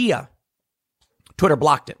the idea. Twitter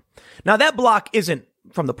blocked it. Now, that block isn't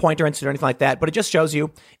from the Poynter Institute or anything like that, but it just shows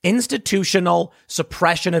you institutional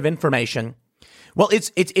suppression of information. Well,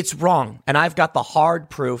 it's wrong, and I've got the hard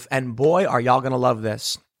proof, and boy, are y'all going to love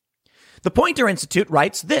this. The Poynter Institute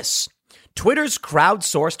writes this: Twitter's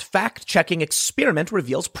crowdsourced fact-checking experiment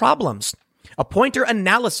reveals problems. A Poynter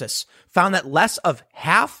analysis found that less of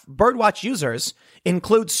half Birdwatch users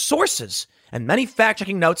include sources, and many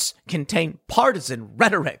fact-checking notes contain partisan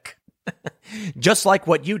rhetoric. Just like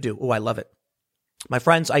what you do. Oh, I love it. My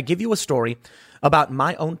friends, I give you a story about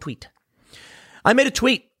my own tweet. I made a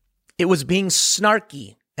tweet. It was being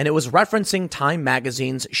snarky, and it was referencing Time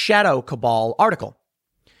Magazine's Shadow Cabal article.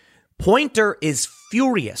 Poynter is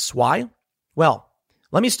furious. Why? Well,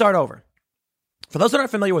 let me start over. For those that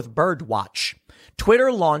aren't familiar with Birdwatch,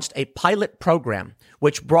 Twitter launched a pilot program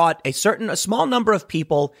which brought a small number of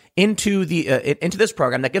people into this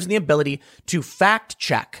program that gives them the ability to fact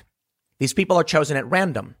check. These people are chosen at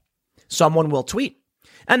random. Someone will tweet,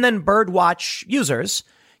 and then Birdwatch users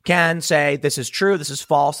can say, this is true, this is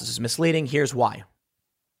false, this is misleading, here's why.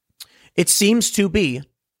 It seems to be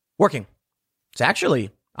working. It's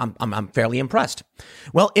actually, I'm fairly impressed.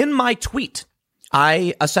 Well, in my tweet,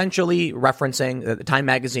 I essentially referencing the Time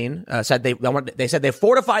Magazine said they said they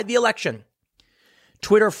fortified the election.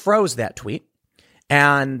 Twitter froze that tweet,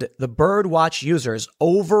 and the Birdwatch users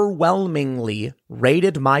overwhelmingly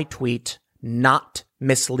rated my tweet not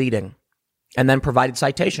misleading, and then provided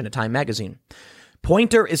citation to Time Magazine.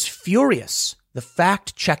 Poynter is furious. The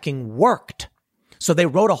fact-checking worked. So they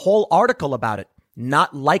wrote a whole article about it,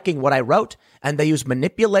 not liking what I wrote, and they used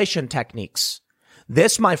manipulation techniques.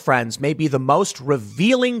 This, my friends, may be the most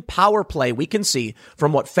revealing power play we can see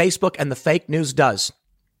from what Facebook and the fake news does.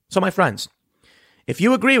 So, my friends, if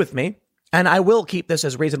you agree with me, and I will keep this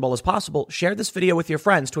as reasonable as possible, share this video with your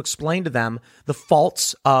friends to explain to them the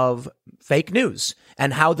faults of fake news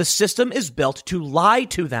and how the system is built to lie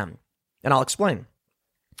to them. And I'll explain.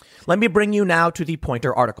 Let me bring you now to the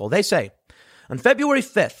Poynter article. They say, on February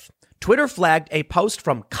 5th, Twitter flagged a post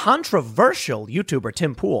from controversial YouTuber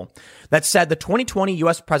Tim Pool that said the 2020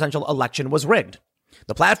 U.S. presidential election was rigged.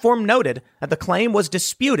 The platform noted that the claim was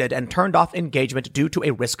disputed and turned off engagement due to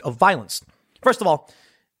a risk of violence. First of all,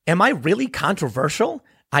 am I really controversial?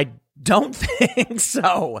 I don't think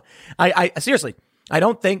so. I seriously, I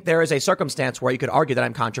don't think there is a circumstance where you could argue that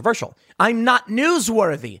I'm controversial. I'm not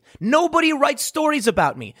newsworthy. Nobody writes stories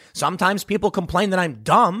about me. Sometimes people complain that I'm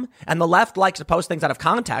dumb, and the left likes to post things out of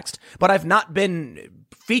context, but I've not been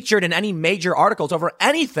featured in any major articles over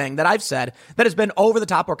anything that I've said that has been over the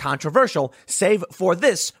top or controversial, save for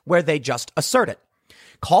this, where they just assert it.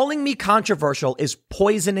 Calling me controversial is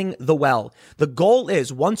poisoning the well. The goal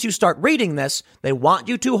is, once you start reading this, they want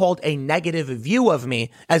you to hold a negative view of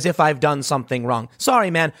me as if I've done something wrong.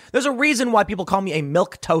 Sorry, man. There's a reason why people call me a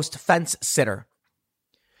milquetoast fence sitter.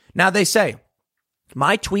 Now, they say,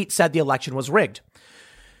 my tweet said the election was rigged.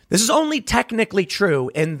 This is only technically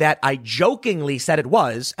true in that I jokingly said it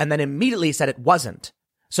was and then immediately said it wasn't.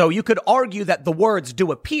 So you could argue that the words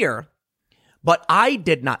do appear, but I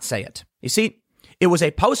did not say it. You see, it was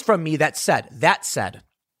a post from me that said.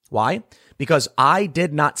 Why? Because I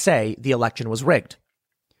did not say the election was rigged.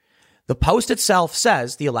 The post itself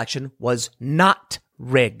says the election was not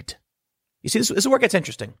rigged. You see, this is where it gets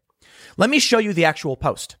interesting. Let me show you the actual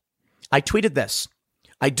post. I tweeted this.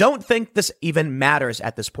 I don't think this even matters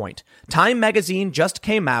at this point. Time magazine just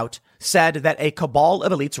came out, said that a cabal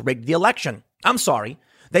of elites rigged the election. I'm sorry.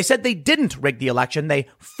 They said they didn't rig the election. They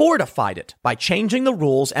fortified it by changing the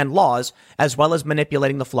rules and laws as well as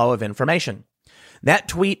manipulating the flow of information. That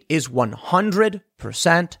tweet is 100%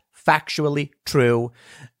 factually true,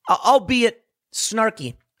 albeit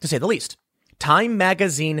snarky, to say the least. Time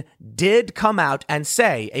magazine did come out and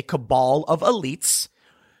say a cabal of elites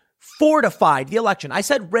fortified the election. I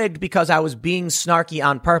said rigged because I was being snarky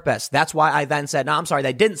on purpose. That's why I then said, no, I'm sorry,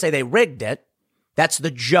 they didn't say they rigged it. That's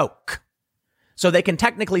the joke. So they can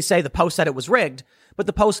technically say the Post said it was rigged, but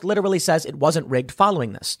the Post literally says it wasn't rigged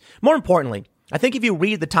following this. More importantly, I think if you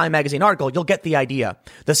read the Time magazine article, you'll get the idea.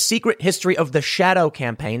 The secret history of the shadow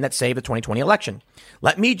campaign that saved the 2020 election.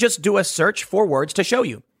 Let me just do a search for words to show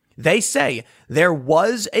you. They say there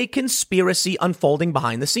was a conspiracy unfolding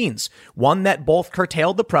behind the scenes, one that both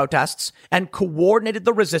curtailed the protests and coordinated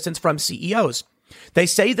the resistance from CEOs. They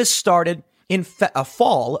say this started in a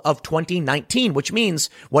fall of 2019, which means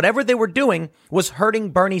whatever they were doing was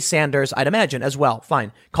hurting Bernie Sanders, I'd imagine, as well.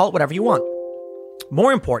 Fine. Call it whatever you want.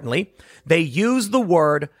 More importantly, they use the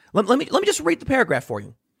word. Let me just read the paragraph for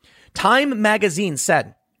you. Time magazine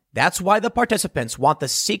said, that's why the participants want the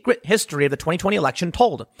secret history of the 2020 election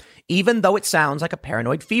told, even though it sounds like a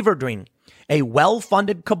paranoid fever dream. A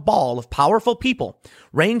well-funded cabal of powerful people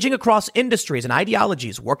ranging across industries and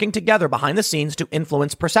ideologies working together behind the scenes to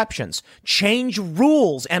influence perceptions, change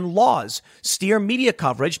rules and laws, steer media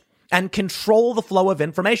coverage, and control the flow of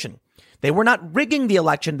information. They were not rigging the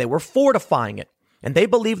election, they were fortifying it. And they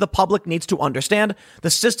believe the public needs to understand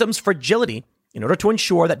the system's fragility in order to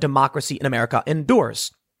ensure that democracy in America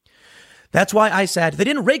endures. That's why I said they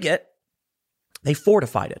didn't rig it, they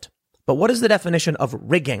fortified it. But what is the definition of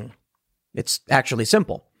rigging? It's actually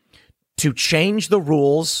simple. To change the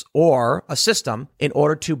rules or a system in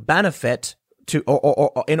order to benefit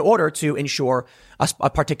or in order to ensure a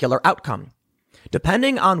particular outcome.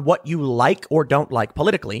 Depending on what you like or don't like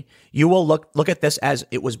politically, you will look at this as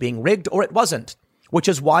it was being rigged or it wasn't, which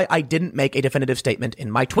is why I didn't make a definitive statement in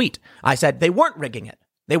my tweet. I said they weren't rigging it.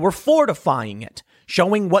 They were fortifying it,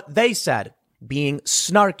 showing what they said, being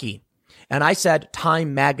snarky. And I said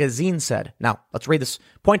Time magazine said. Now, let's read this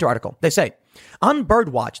Poynter article. They say, on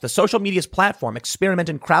Birdwatch, the social media's platform experiment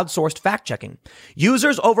in crowdsourced fact-checking,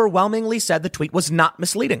 users overwhelmingly said the tweet was not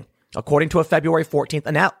misleading, according to a February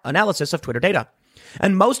 14th analysis of Twitter data.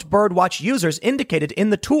 And most Birdwatch users indicated in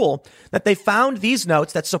the tool that they found these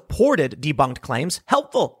notes that supported debunked claims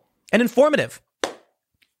helpful and informative.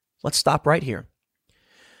 Let's stop right here.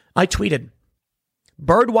 I tweeted,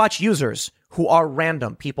 Birdwatch users who are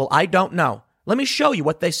random people I don't know. Let me show you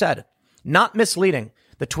what they said. Not misleading.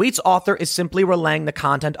 The tweet's author is simply relaying the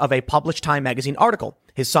content of a published Time magazine article.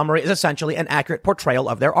 His summary is essentially an accurate portrayal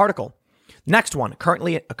of their article. Next one,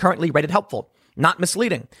 currently rated helpful. Not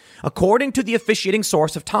misleading. According to the officiating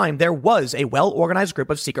source of Time, there was a well-organized group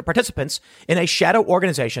of secret participants in a shadow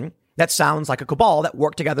organization that sounds like a cabal that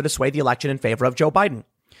worked together to sway the election in favor of Joe Biden.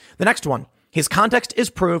 The next one. His context is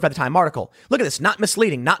proved by the Time article. Look at this. Not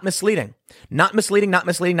misleading, not misleading. Not misleading, not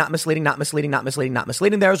misleading, not misleading, not misleading, not misleading, not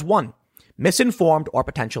misleading. There's one. Misinformed or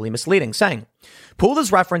potentially misleading, saying, Poole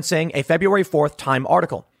is referencing a February 4th Time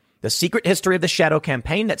article, the secret history of the shadow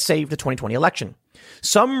campaign that saved the 2020 election.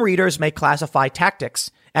 Some readers may classify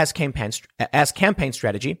tactics as campaign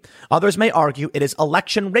strategy. Others may argue it is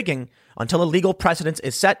election rigging until a legal precedent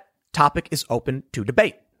is set. Topic is open to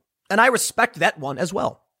debate. And I respect that one as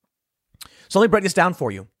well. So let me break this down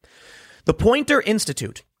for you. The Poynter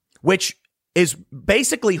Institute, which is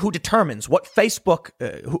basically who determines what Facebook,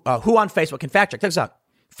 who on Facebook can fact check. Check this out.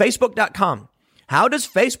 Facebook.com. How does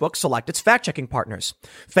Facebook select its fact-checking partners?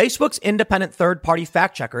 Facebook's independent third-party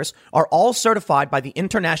fact-checkers are all certified by the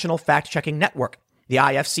International Fact-Checking Network, the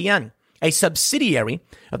IFCN. A subsidiary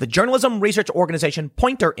of the journalism research organization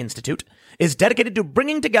Poynter Institute is dedicated to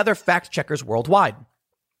bringing together fact-checkers worldwide.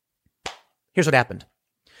 Here's what happened.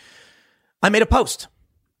 I made a post.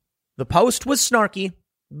 The post was snarky,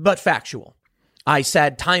 but factual. I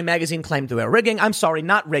said Time magazine claimed they were rigging. I'm sorry,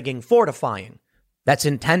 not rigging, fortifying. That's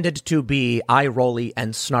intended to be eye-rolly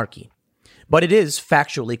and snarky. But it is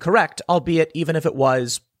factually correct, albeit even if it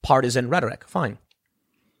was partisan rhetoric. Fine.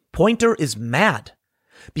 Poynter is mad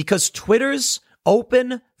because Twitter's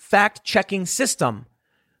open fact-checking system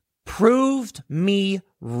proved me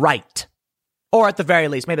right. Or at the very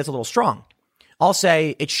least, maybe it's a little strong. I'll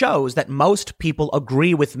say it shows that most people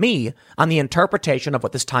agree with me on the interpretation of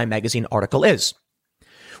what this Time magazine article is.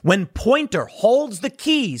 When Poynter holds the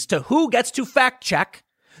keys to who gets to fact check,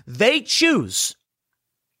 they choose.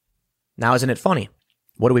 Now, isn't it funny?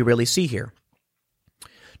 What do we really see here?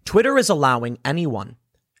 Twitter is allowing anyone.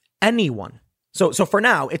 So for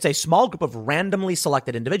now, it's a small group of randomly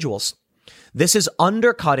selected individuals. This is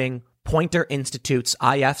undercutting Poynter Institute's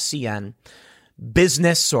IFCN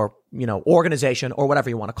business or, organization or whatever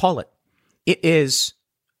you want to call it. It is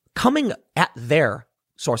coming at their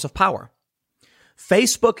source of power.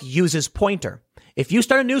 Facebook uses Poynter. If you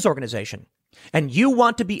start a news organization and you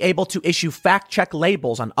want to be able to issue fact check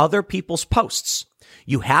labels on other people's posts,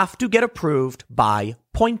 you have to get approved by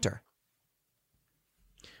Poynter.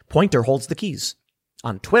 Poynter holds the keys.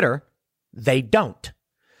 On Twitter, they don't.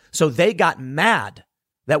 So they got mad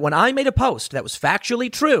that when I made a post that was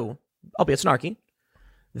factually true, albeit snarky,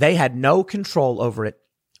 they had no control over it.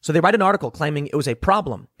 So they write an article claiming it was a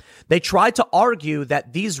problem. They try to argue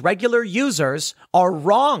that these regular users are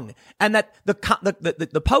wrong and that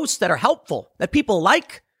the posts that are helpful, that people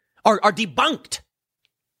like, are debunked.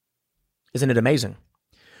 Isn't it amazing?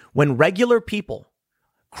 When regular people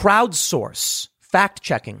crowdsource fact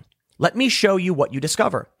checking, let me show you what you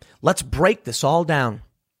discover. Let's break this all down.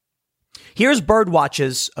 Here's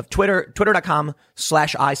Birdwatch's of Twitter,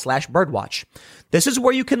 twitter.com/i/birdwatch. This is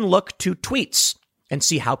where you can look to tweets and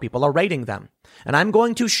see how people are rating them. And I'm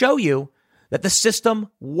going to show you that the system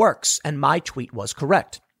works and my tweet was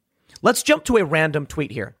correct. Let's jump to a random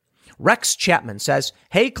tweet here. Rex Chapman says,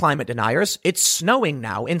 "Hey, climate deniers, it's snowing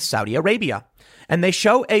now in Saudi Arabia." And they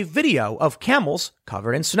show a video of camels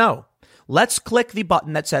covered in snow. Let's click the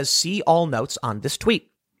button that says see all notes on this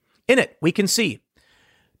tweet. In it, we can see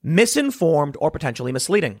misinformed or potentially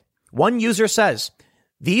misleading. One user says,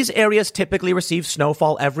 "These areas typically receive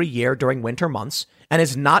snowfall every year during winter months and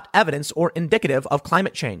is not evidence or indicative of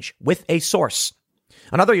climate change," with a source.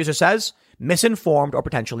 Another user says, "Misinformed or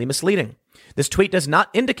potentially misleading. This tweet does not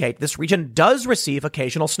indicate this region does receive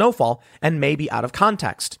occasional snowfall and may be out of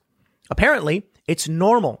context." Apparently, it's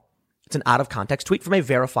normal. It's an out of context tweet from a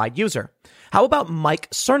verified user. How about Mike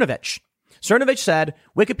Cernovich? Cernovich said,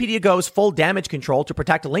 "Wikipedia goes full damage control to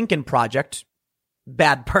protect Lincoln Project.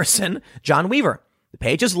 Bad person, John Weaver. The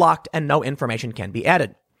page is locked and no information can be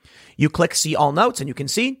added." You click see all notes and you can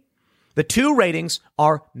see the two ratings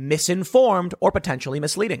are misinformed or potentially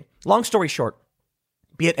misleading. Long story short,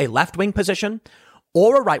 be it a left-wing position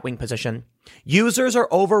or a right-wing position, users are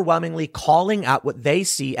overwhelmingly calling out what they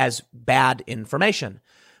see as bad information.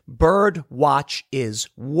 Birdwatch is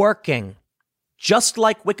working. Just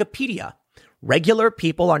like Wikipedia, regular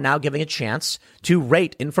people are now giving a chance to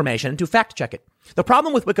rate information and to fact check it. The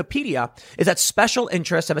problem with Wikipedia is that special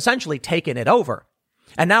interests have essentially taken it over.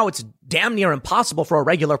 And now it's damn near impossible for a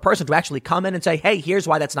regular person to actually come in and say, "Hey, here's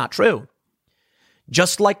why that's not true."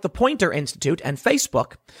 Just like the Poynter Institute and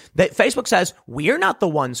Facebook, that Facebook says, "We're not the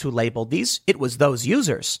ones who labeled these. It was those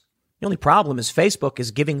users." The only problem is Facebook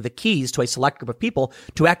is giving the keys to a select group of people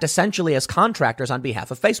to act essentially as contractors on behalf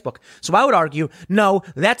of Facebook. So I would argue, no,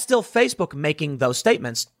 that's still Facebook making those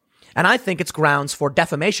statements. And I think it's grounds for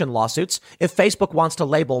defamation lawsuits if Facebook wants to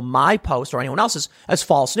label my post or anyone else's as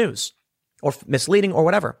false news or misleading or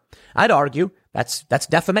whatever. I'd argue that's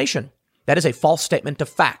defamation. That is a false statement of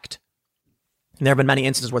fact. And there have been many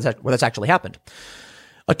instances where that's actually happened.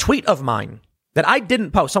 A tweet of mine that I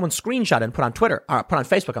didn't post, someone screenshotted and put on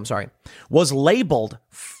Facebook, was labeled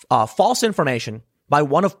false information by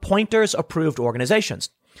one of Poynter's approved organizations.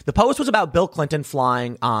 The post was about Bill Clinton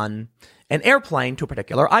flying on an airplane to a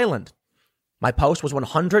particular island. My post was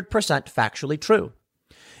 100% factually true.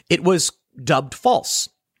 It was dubbed false.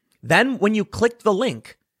 Then when you clicked the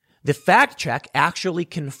link, the fact check actually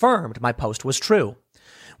confirmed my post was true,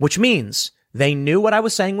 which means they knew what I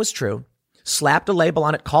was saying was true, slapped a label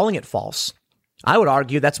on it calling it false. I would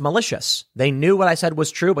argue that's malicious. They knew what I said was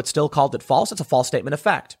true, but still called it false. It's a false statement of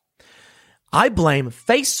fact. I blame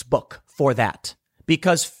Facebook for that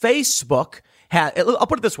because Facebook I'll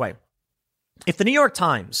put it this way. If the New York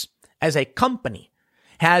Times as a company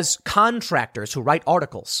has contractors who write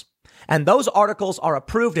articles and those articles are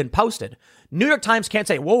approved and posted, New York Times can't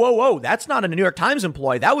say, whoa, that's not a New York Times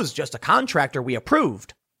employee. That was just a contractor we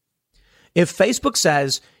approved. If Facebook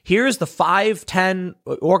says, here's the 5-10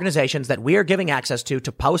 organizations that we are giving access to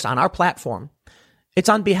post on our platform, it's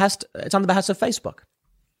on the behest of Facebook.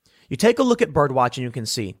 You take a look at Birdwatch and you can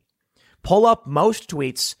see, pull up most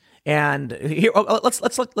tweets and here, let's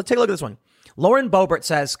take a look at this one. Lauren Boebert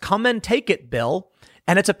says, "Come and take it, Bill."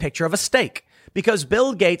 And it's a picture of a steak because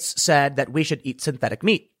Bill Gates said that we should eat synthetic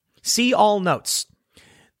meat. See all notes.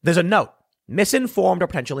 There's a note, misinformed or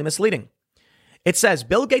potentially misleading. It says,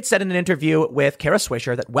 Bill Gates said in an interview with Kara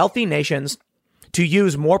Swisher that wealthy nations to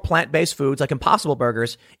use more plant-based foods like Impossible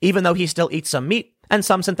Burgers, even though he still eats some meat and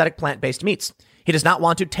some synthetic plant-based meats. He does not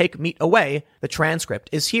want to take meat away. The transcript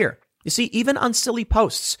is here. You see, even on silly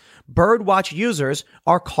posts, Birdwatch users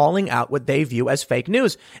are calling out what they view as fake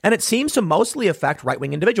news, and it seems to mostly affect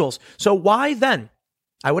right-wing individuals. So why then,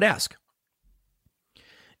 I would ask,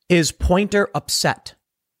 is Poynter upset?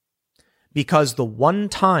 Because the one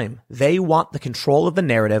time they want the control of the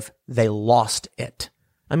narrative, they lost it.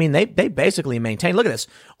 I mean, they basically maintain, look at this,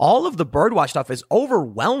 all of the Birdwatch stuff is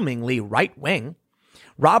overwhelmingly right-wing.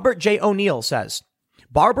 Robert J. O'Neill says,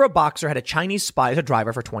 Barbara Boxer had a Chinese spy as a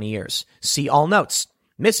driver for 20 years. See all notes.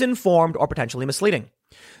 Misinformed or potentially misleading.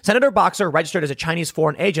 Senator Boxer registered as a Chinese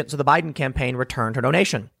foreign agent, so the Biden campaign returned her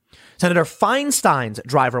donation. Senator Feinstein's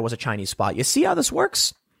driver was a Chinese spy. You see how this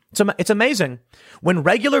works? It's amazing. When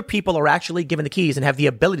regular people are actually given the keys and have the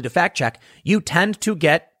ability to fact check, you tend to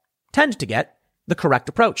get the correct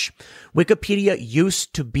approach. Wikipedia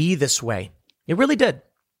used to be this way. It really did.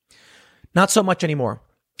 Not so much anymore.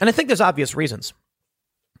 And I think there's obvious reasons.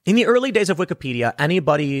 In the early days of Wikipedia,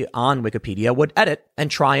 anybody on Wikipedia would edit and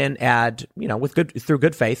try and add, through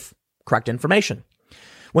good faith, correct information.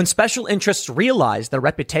 When special interests realized their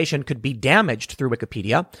reputation could be damaged through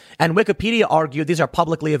Wikipedia, and Wikipedia argued these are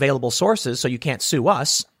publicly available sources, so you can't sue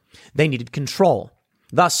us, they needed control.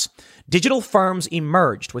 Thus, digital firms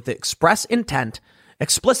emerged with the explicit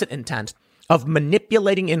intent of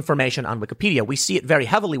manipulating information on Wikipedia. We see it very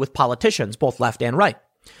heavily with politicians, both left and right.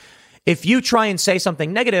 If you try and say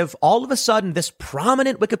something negative, all of a sudden this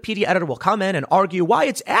prominent Wikipedia editor will come in and argue why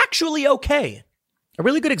it's actually okay. A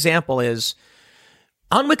really good example is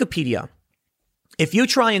on Wikipedia. If you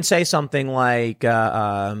try and say something like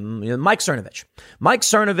Mike Cernovich. Mike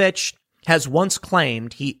Cernovich has once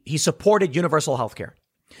claimed he supported universal health care.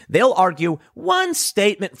 They'll argue one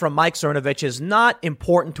statement from Mike Cernovich is not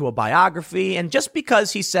important to a biography, and just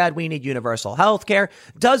because he said we need universal health care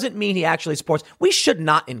doesn't mean he actually supports. We should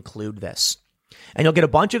not include this. And you'll get a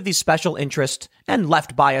bunch of these special interest and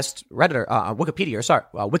left-biased Wikipedians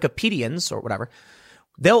or whatever.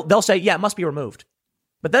 They'll say, yeah, it must be removed.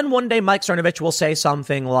 But then one day Mike Cernovich will say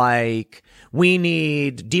something like, we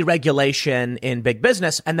need deregulation in big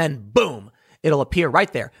business, and then boom, it'll appear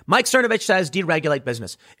right there. Mike Cernovich says deregulate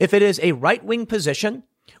business. If it is a right-wing position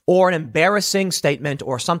or an embarrassing statement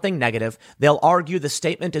or something negative, they'll argue the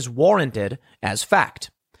statement is warranted as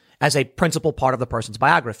fact, as a principal part of the person's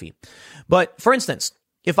biography. But for instance,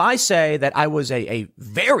 if I say that I was a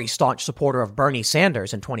very staunch supporter of Bernie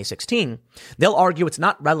Sanders in 2016, they'll argue it's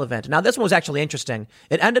not relevant. Now, this one was actually interesting.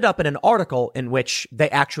 It ended up in an article in which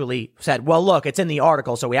they actually said, well, look, it's in the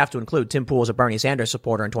article, so we have to include Tim Pool as a Bernie Sanders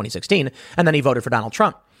supporter in 2016, and then he voted for Donald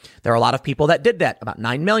Trump. There are a lot of people that did that, about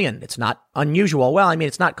 9 million. It's not unusual. Well, I mean,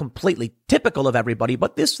 it's not completely typical of everybody,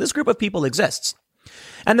 but this group of people exists.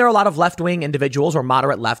 And there are a lot of left-wing individuals or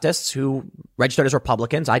moderate leftists who registered as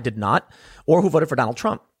Republicans, I did not, or who voted for Donald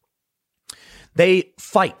Trump. They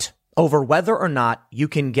fight over whether or not you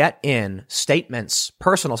can get in statements,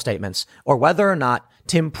 personal statements, or whether or not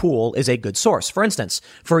Tim Pool is a good source. For instance,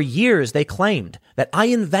 for years they claimed that I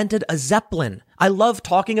invented a Zeppelin. I love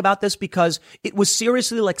talking about this because it was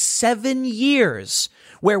seriously like 7 years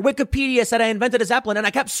where Wikipedia said I invented a Zeppelin, and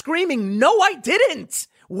I kept screaming, no, I didn't.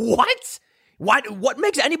 What? What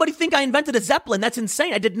makes anybody think I invented a Zeppelin? That's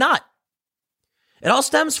insane. I did not. It all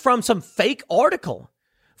stems from some fake article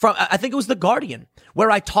from, I think it was The Guardian,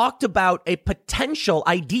 where I talked about a potential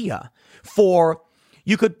idea for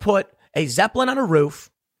you could put a Zeppelin on a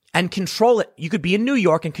roof and control it. You could be in New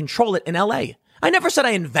York and control it in LA. I never said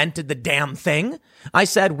I invented the damn thing. I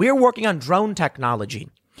said we're working on drone technology.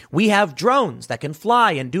 We have drones that can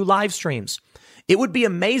fly and do live streams. It would be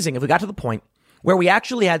amazing if we got to the point where we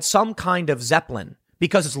actually had some kind of Zeppelin,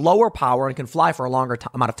 because it's lower power and can fly for a longer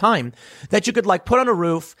amount of time, that you could put on a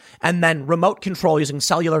roof and then remote control using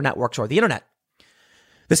cellular networks or the internet.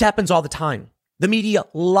 This happens all the time. The media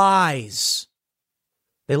lies.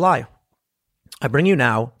 They lie. I bring you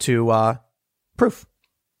now to proof.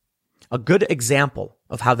 A good example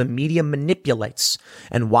of how the media manipulates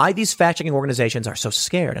and why these fact-checking organizations are so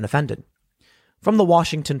scared and offended. From the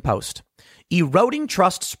Washington Post. Eroding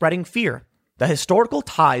trust, spreading fear. The historical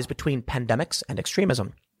ties between pandemics and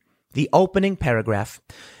extremism. The opening paragraph.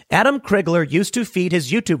 Adam Krigler used to feed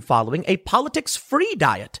his YouTube following a politics-free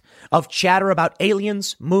diet of chatter about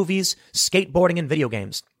aliens, movies, skateboarding, and video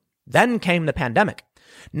games. Then came the pandemic.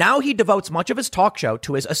 Now he devotes much of his talk show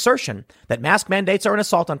to his assertion that mask mandates are an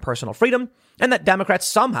assault on personal freedom and that Democrats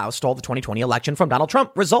somehow stole the 2020 election from Donald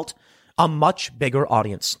Trump. Result, a much bigger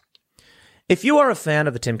audience. If you are a fan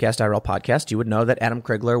of the Timcast IRL podcast, you would know that Adam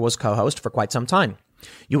Krigler was co-host for quite some time.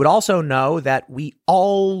 You would also know that we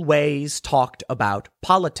always talked about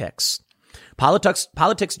politics.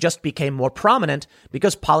 Politics just became more prominent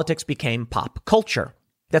because politics became pop culture.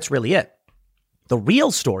 That's really it. The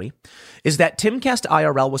real story is that Timcast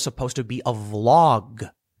IRL was supposed to be a vlog.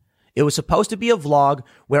 It was supposed to be a vlog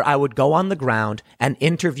where I would go on the ground and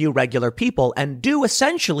interview regular people and do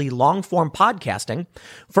essentially long-form podcasting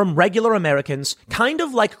from regular Americans, kind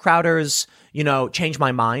of like Crowder's, Change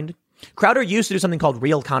My Mind. Crowder used to do something called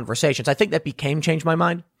Real Conversations. I think that became Change My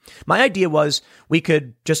Mind. My idea was we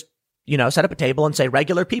could just, set up a table and say,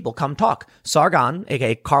 regular people, come talk. Sargon,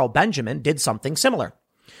 aka Carl Benjamin, did something similar.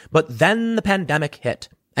 But then the pandemic hit.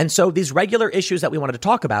 And so these regular issues that we wanted to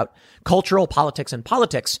talk about, cultural, politics, and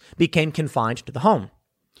politics, became confined to the home.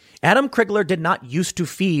 Adam Crigler did not used to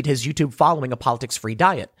feed his YouTube following a politics-free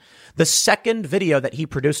diet. The second video that he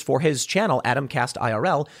produced for his channel, Adamcast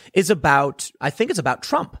IRL, is about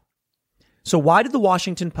Trump. So why did the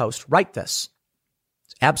Washington Post write this?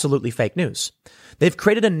 It's absolutely fake news. They've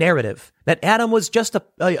created a narrative that Adam was just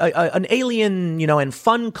an alien, and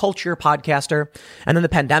fun culture podcaster. And then the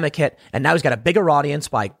pandemic hit, and now he's got a bigger audience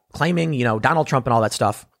by claiming, Donald Trump and all that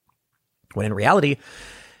stuff. When in reality,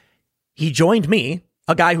 he joined me,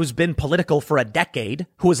 a guy who's been political for a decade,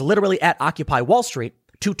 who was literally at Occupy Wall Street,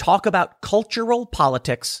 to talk about cultural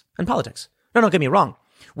politics and politics. No, don't get me wrong.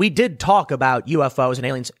 We did talk about UFOs and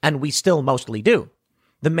aliens, and we still mostly do.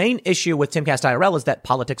 The main issue with Timcast IRL is that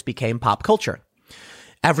politics became pop culture.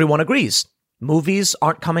 Everyone agrees. Movies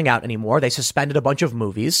aren't coming out anymore. They suspended a bunch of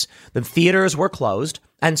movies. The theaters were closed.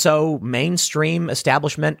 And so mainstream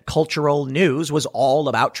establishment cultural news was all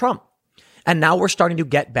about Trump. And now we're starting to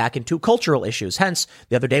get back into cultural issues. Hence,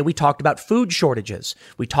 the other day we talked about food shortages.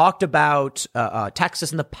 We talked about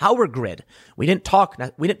Texas and the power grid. We didn't talk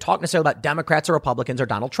necessarily about Democrats or Republicans or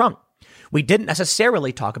Donald Trump. We didn't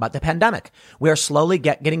necessarily talk about the pandemic. We are slowly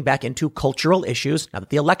getting back into cultural issues now that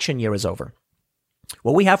the election year is over.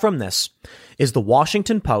 What we have from this is the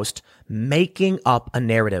Washington Post making up a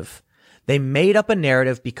narrative. They made up a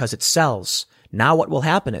narrative because it sells. Now what will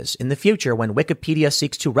happen is, in the future, when Wikipedia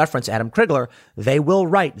seeks to reference Adam Crigler, they will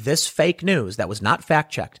write this fake news that was not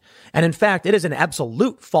fact-checked. And in fact, it is an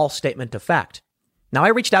absolute false statement of fact. Now, I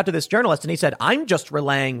reached out to this journalist and he said, I'm just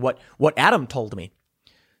relaying what Adam told me.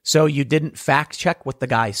 So you didn't fact-check what the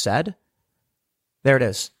guy said? There it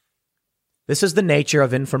is. This is the nature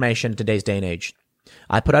of information in today's day and age.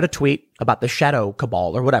 I put out a tweet about the shadow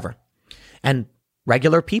cabal or whatever. And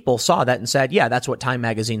regular people saw that and said, yeah, that's what Time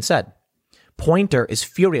Magazine said. Poynter is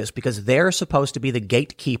furious because they're supposed to be the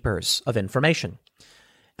gatekeepers of information.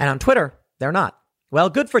 And on Twitter, they're not. Well,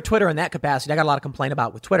 good for Twitter in that capacity. I got a lot to complain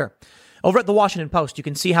about with Twitter. Over at the Washington Post, you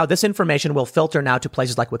can see how this information will filter now to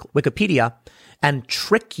places like Wikipedia and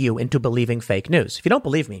trick you into believing fake news. If you don't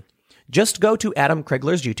believe me, just go to Adam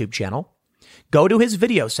Crigler's YouTube channel, go to his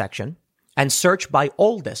video section, and search by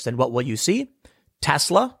oldest. And what will you see?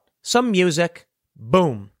 Tesla, some music,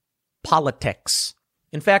 boom, politics.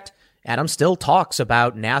 In fact, Adam still talks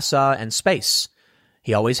about NASA and space.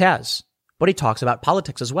 He always has. But he talks about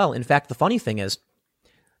politics as well. In fact, the funny thing is,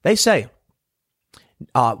 they say,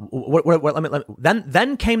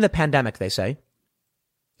 then came the pandemic, they say.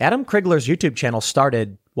 Adam Crigler's YouTube channel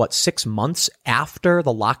started, 6 months after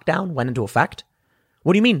the lockdown went into effect?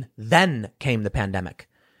 What do you mean, then came the pandemic?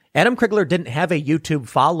 Adam Crigler didn't have a YouTube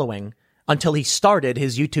following until he started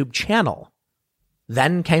his YouTube channel.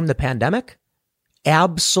 Then came the pandemic?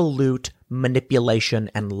 Absolute manipulation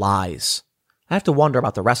and lies. I have to wonder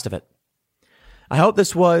about the rest of it. I hope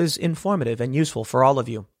this was informative and useful for all of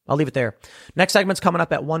you. I'll leave it there. Next segment's coming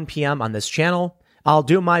up at 1 p.m. on this channel. I'll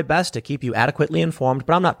do my best to keep you adequately informed,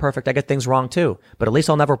 but I'm not perfect. I get things wrong too. But at least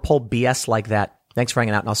I'll never pull BS like that. Thanks for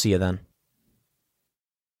hanging out, and I'll see you then.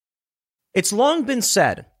 It's long been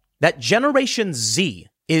said that Generation Z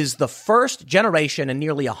is the first generation in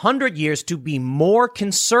nearly 100 years to be more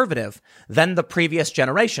conservative than the previous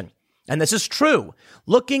generation. And this is true.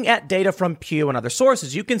 Looking at data from Pew and other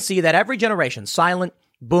sources, you can see that every generation, silent,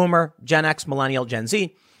 boomer, Gen X, millennial, Gen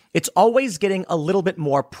Z, it's always getting a little bit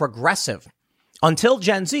more progressive until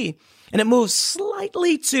Gen Z, and it moves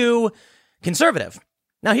slightly to conservative.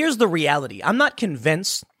 Now, here's the reality. I'm not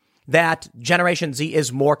convinced that Generation Z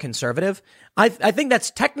is more conservative. I think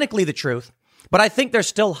that's technically the truth, but I think there's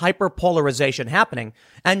still hyperpolarization happening,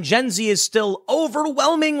 and Gen Z is still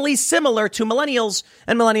overwhelmingly similar to millennials,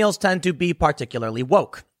 and millennials tend to be particularly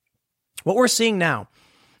woke. What we're seeing now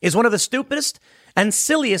is one of the stupidest and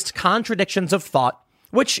silliest contradictions of thought,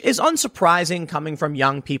 which is unsurprising coming from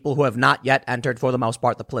young people who have not yet entered, for the most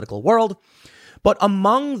part, the political world. But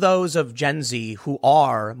among those of Gen Z who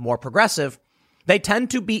are more progressive, they tend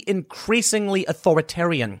to be increasingly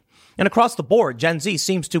authoritarian. And across the board, Gen Z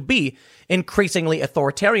seems to be increasingly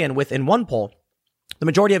authoritarian. Within one poll, the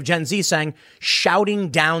majority of Gen Z saying shouting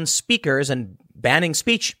down speakers and banning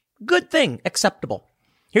speech, good thing, acceptable.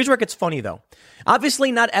 Here's where it gets funny, though.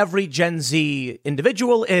 Obviously, not every Gen Z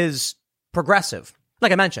individual is progressive.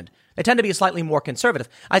 Like I mentioned, they tend to be slightly more conservative.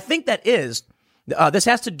 I think this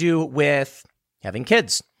has to do with having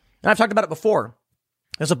kids. And I've talked about it before.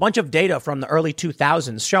 There's a bunch of data from the early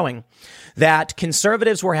 2000s showing that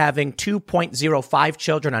conservatives were having 2.05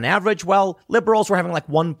 children on average, while liberals were having like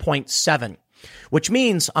 1.7, which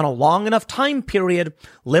means on a long enough time period,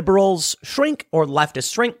 liberals shrink or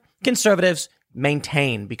leftists shrink, conservatives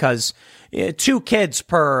maintain, because 2 kids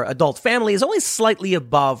per adult family is only slightly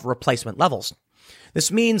above replacement levels.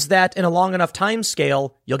 This means that in a long enough time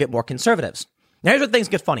scale, you'll get more conservatives. Now, here's where things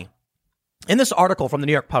get funny. In this article from the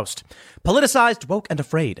New York Post, politicized, woke, and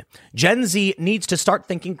afraid, Gen Z needs to start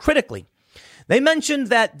thinking critically. They mentioned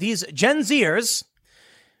that these Gen Zers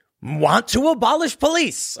want to abolish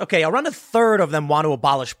police. Okay, around a third of them want to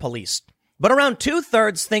abolish police, but around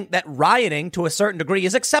 2/3 think that rioting to a certain degree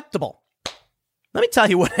is acceptable. Let me tell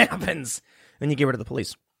you what happens when you get rid of the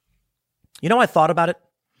police. You know, I thought about it.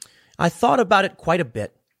 I thought about it quite a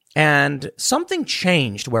bit, and something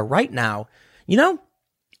changed where right now,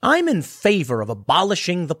 I'm in favor of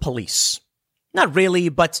abolishing the police. Not really,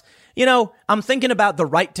 but, I'm thinking about the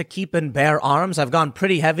right to keep and bear arms. I've gone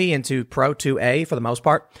pretty heavy into pro 2A for the most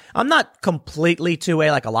part. I'm not completely 2A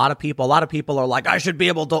like a lot of people. A lot of people are like, I should be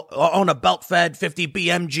able to own a belt-fed 50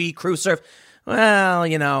 BMG crew serve.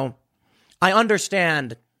 Well, I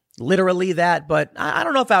understand literally that, but I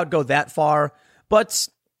don't know if I would go that far. But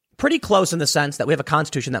pretty close in the sense that we have a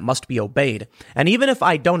constitution that must be obeyed. And even if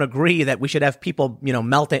I don't agree that we should have people,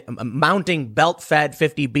 mounting belt-fed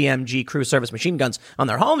 50 BMG crew service machine guns on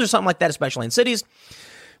their homes or something like that, especially in cities,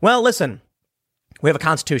 well, listen, we have a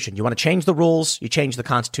constitution. You want to change the rules, you change the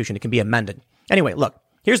constitution. It can be amended. Anyway, look,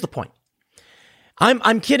 here's the point.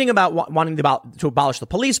 I'm kidding about wanting to abolish the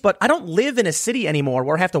police, but I don't live in a city anymore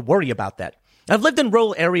where I have to worry about that. I've lived in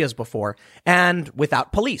rural areas before and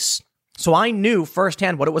without police. So I knew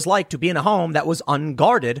firsthand what it was like to be in a home that was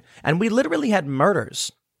unguarded, and we literally had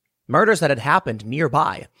murders that had happened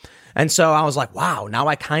nearby. And so I was like, wow, now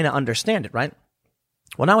I kind of understand it, right?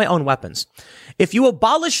 Well, now I own weapons. If you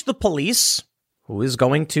abolish the police, who is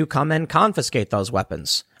going to come and confiscate those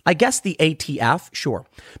weapons? I guess the ATF, sure.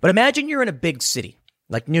 But imagine you're in a big city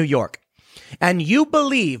like New York, and you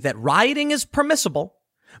believe that rioting is permissible,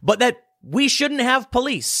 but that we shouldn't have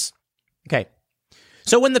police. Okay.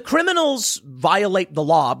 So when the criminals violate the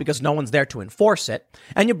law because no one's there to enforce it,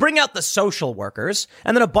 and you bring out the social workers,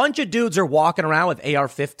 and then a bunch of dudes are walking around with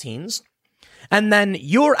AR-15s, and then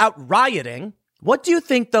you're out rioting, what do you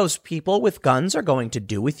think those people with guns are going to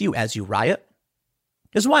do with you as you riot?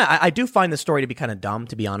 This is why I do find this story to be kind of dumb,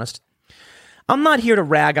 to be honest. I'm not here to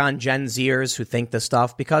rag on Gen Zers who think this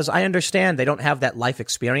stuff, because I understand they don't have that life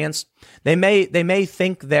experience. They may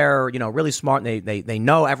think they're, really smart and they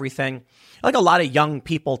know everything, like a lot of young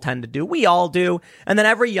people tend to do. We all do. And then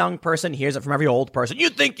every young person hears it from every old person. You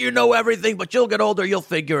think you know everything, but you'll get older, you'll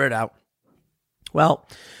figure it out. Well,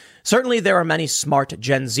 certainly there are many smart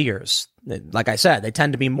Gen Zers. Like I said, they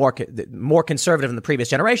tend to be more conservative than the previous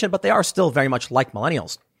generation, but they are still very much like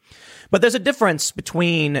millennials. But there's a difference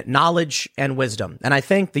between knowledge and wisdom. And I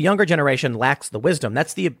think the younger generation lacks the wisdom.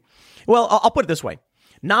 I'll put it this way.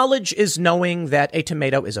 Knowledge is knowing that a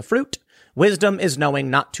tomato is a fruit. Wisdom is knowing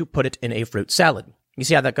not to put it in a fruit salad. You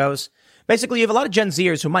see how that goes? Basically, you have a lot of Gen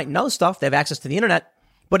Zers who might know stuff. They have access to the internet,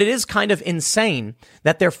 but it is kind of insane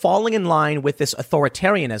that they're falling in line with this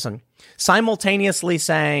authoritarianism, simultaneously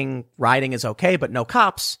saying rioting is okay, but no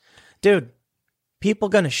cops. Dude, people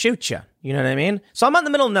gonna shoot you. You know what I mean? So I'm out in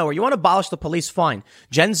the middle of nowhere. You want to abolish the police? Fine.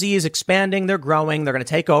 Gen Z is expanding. They're growing. They're going to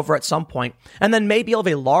take over at some point. And then maybe you'll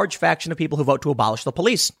have a large faction of people who vote to abolish the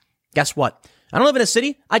police. Guess what? I don't live in a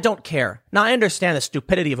city. I don't care. Now, I understand the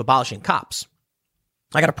stupidity of abolishing cops.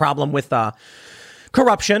 I got a problem with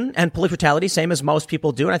corruption and police brutality, same as most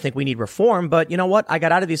people do. And I think we need reform. But you know what? I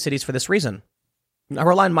got out of these cities for this reason. I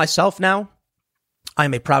rely on myself now.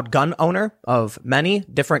 I'm a proud gun owner of many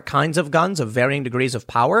different kinds of guns of varying degrees of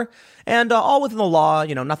power, and all within the law,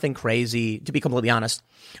 nothing crazy, to be completely honest.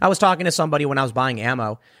 I was talking to somebody when I was buying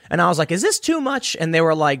ammo, and I was like, is this too much? And they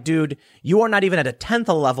were like, dude, you are not even at a 10th of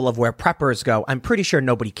the level of where preppers go. I'm pretty sure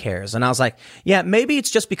nobody cares. And I was like, yeah, maybe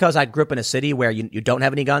it's just because I grew up in a city where you don't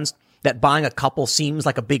have any guns, that buying a couple seems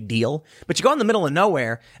like a big deal. But you go in the middle of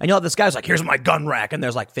nowhere, and you'll have this guy's like, here's my gun rack, and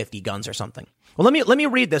there's like 50 guns or something. Well, let me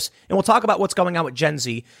read this, and we'll talk about what's going on with Gen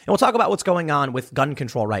Z, and we'll talk about what's going on with gun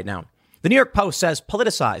control right now. The New York Post says,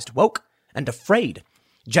 politicized, woke, and afraid.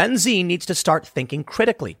 Gen Z needs to start thinking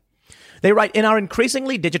critically. They write, in our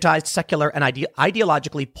increasingly digitized, secular, and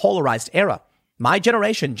ideologically polarized era, My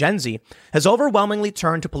generation, Gen Z, has overwhelmingly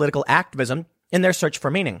turned to political activism in their search for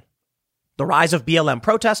meaning. The rise of BLM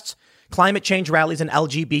protests, climate change rallies, and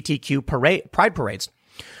LGBTQ pride parades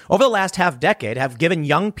over the last half decade have given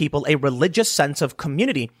young people a religious sense of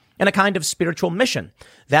community and a kind of spiritual mission,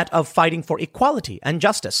 that of fighting for equality and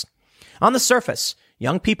justice. On the surface,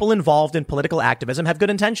 young people involved in political activism have good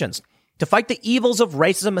intentions to fight the evils of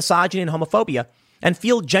racism, misogyny, and homophobia, and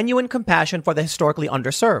feel genuine compassion for the historically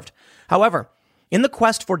underserved. However, in the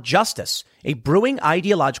quest for justice, a brewing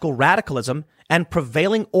ideological radicalism and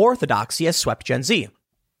prevailing orthodoxy has swept Gen Z.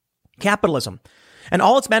 Capitalism and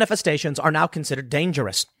all its manifestations are now considered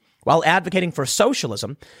dangerous. While advocating for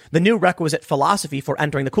socialism, the new requisite philosophy for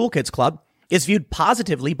entering the cool kids club, is viewed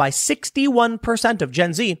positively by 61% of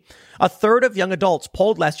Gen Z. A third of young adults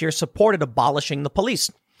polled last year supported abolishing the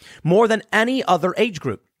police, more than any other age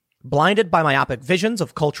group. Blinded by myopic visions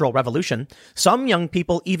of cultural revolution, some young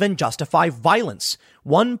people even justify violence.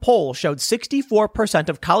 One poll showed 64%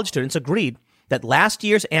 of college students agreed that last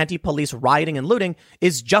year's anti-police rioting and looting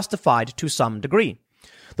is justified to some degree.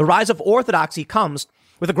 The rise of orthodoxy comes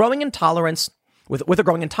with a growing intolerance.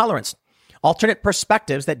 Alternate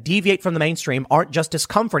perspectives that deviate from the mainstream aren't just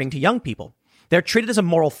discomforting to young people. They're treated as a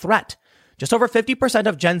moral threat. Just over 50%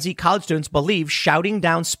 of Gen Z college students believe shouting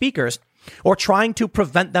down speakers or trying to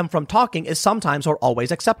prevent them from talking is sometimes or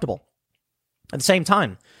always acceptable. At the same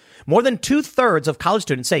time, more than 2/3 of college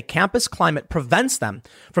students say campus climate prevents them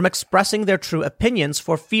from expressing their true opinions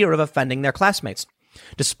for fear of offending their classmates.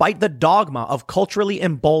 Despite the dogma of culturally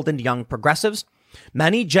emboldened young progressives,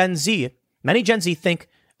 many Gen Z thinkers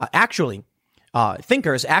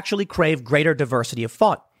actually crave greater diversity of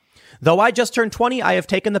thought. Though I just turned 20, I have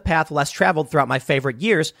taken the path less traveled throughout my favorite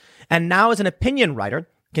years, and now as an opinion writer,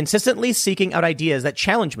 consistently seeking out ideas that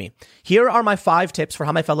challenge me. Here are my 5 tips for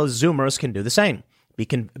how my fellow Zoomers can do the same.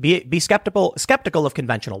 Be skeptical of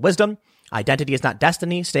conventional wisdom. Identity is not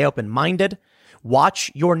destiny. Stay open-minded.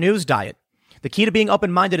 Watch your news diet. The key to being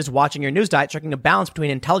open-minded is watching your news diet. Striking a balance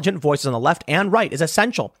between intelligent voices on the left and right is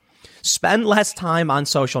essential. Spend less time on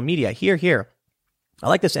social media. Here. I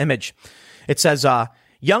like this image. It says,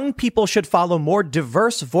 young people should follow more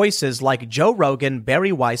diverse voices like Joe Rogan,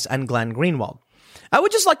 Barry Weiss, and Glenn Greenwald. I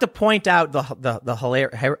would just like to point out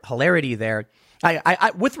the hilarity there.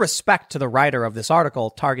 I with respect to the writer of this article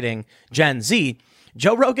targeting Gen Z,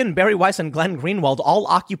 Joe Rogan, Barry Weiss, and Glenn Greenwald all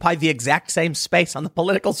occupy the exact same space on the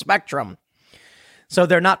political spectrum. So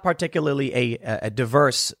they're not particularly a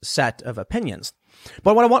diverse set of opinions.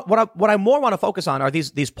 But what I more want to focus on are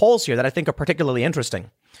these polls here that I think are particularly interesting.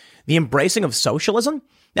 The embracing of socialism,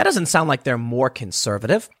 that doesn't sound like they're more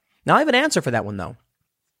conservative. Now, I have an answer for that one, though.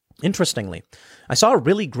 Interestingly, I saw a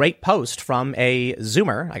really great post from a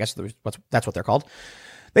Zoomer. I guess that's what they're called.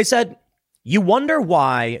 They said, you wonder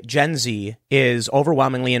why Gen Z is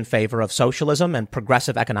overwhelmingly in favor of socialism and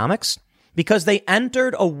progressive economics? Because they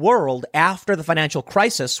entered a world after the financial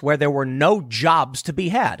crisis where there were no jobs to be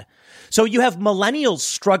had. So you have millennials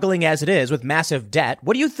struggling as it is with massive debt.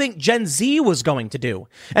 What do you think Gen Z was going to do?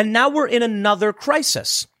 And now we're in another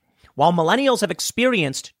crisis. While millennials have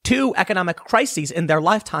experienced 2 economic crises in their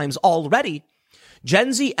lifetimes already,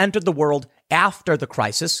 Gen Z entered the world after the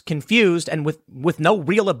crisis, confused and with no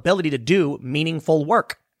real ability to do meaningful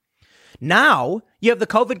work. Now you have the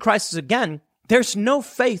COVID crisis again. There's no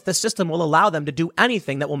faith the system will allow them to do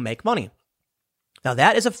anything that will make money. Now,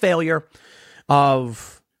 that is a failure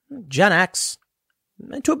of Gen X,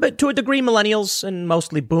 to a degree millennials, and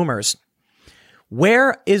mostly boomers.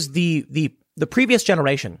 Where is the previous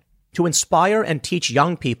generation to inspire and teach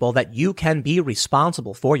young people that you can be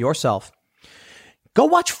responsible for yourself? Go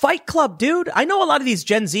watch Fight Club, dude. I know a lot of these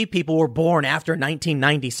Gen Z people were born after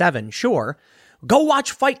 1997, sure. Go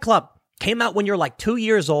watch Fight Club. Came out when you're like 2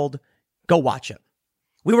 years old. Go watch it.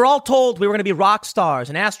 We were all told we were going to be rock stars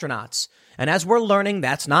and astronauts. And as we're learning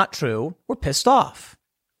that's not true, we're pissed off.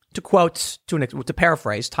 To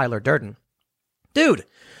paraphrase Tyler Durden. Dude,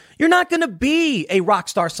 you're not going to be a rock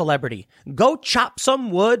star celebrity. Go chop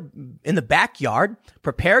some wood in the backyard,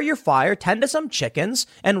 prepare your fire, tend to some chickens,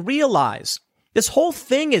 and realize this whole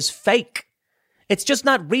thing is fake. It's just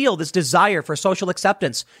not real, this desire for social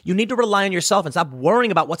acceptance. You need to rely on yourself and stop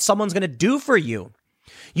worrying about what someone's going to do for you.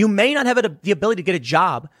 You may not have the ability to get a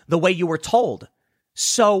job the way you were told.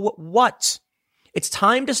 So what? It's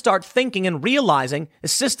time to start thinking and realizing the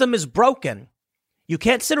system is broken. You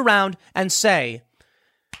can't sit around and say,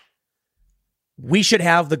 we should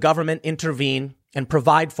have the government intervene and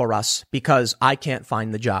provide for us because I can't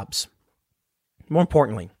find the jobs. More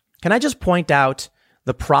importantly, can I just point out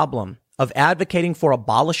the problem of advocating for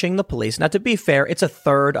abolishing the police? Now, to be fair, it's a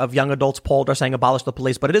third of young adults polled are saying abolish the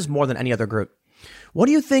police, but it is more than any other group. What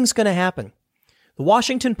do you think's going to happen? The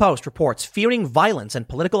Washington Post reports, fearing violence and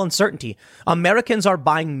political uncertainty, Americans are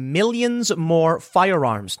buying millions more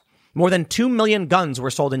firearms. More than 2 million guns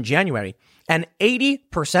were sold in January, an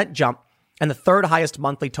 80% jump and the third highest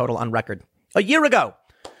monthly total on record. A year ago,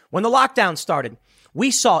 when the lockdown started,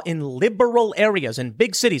 we saw in liberal areas in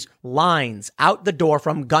big cities lines out the door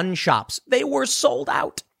from gun shops. They were sold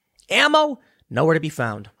out. Ammo, nowhere to be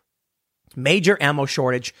found. Major ammo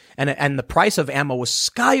shortage, and the price of ammo was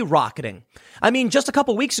skyrocketing. I mean, just a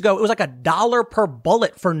couple weeks ago, it was like $1 per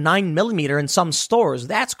bullet for 9mm in some stores.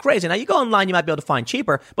 That's crazy. Now, you go online, you might be able to find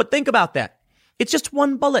cheaper, but think about that. It's just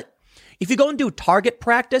one bullet. If you go and do target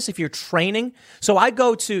practice, if you're training, so I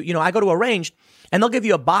go to a range, and they'll give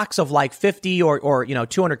you a box of like 50 or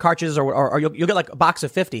 200 cartridges, or you'll get like a box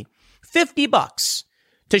of 50. $50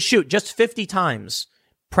 to shoot just 50 times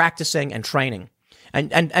practicing and training.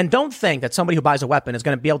 And don't think that somebody who buys a weapon is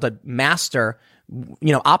going to be able to master,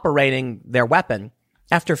 operating their weapon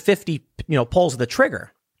after 50, pulls of the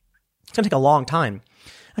trigger. It's going to take a long time.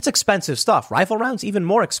 That's expensive stuff. Rifle rounds, even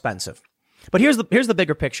more expensive. But here's the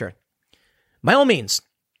bigger picture. By all means,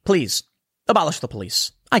 please abolish the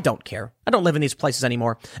police. I don't care. I don't live in these places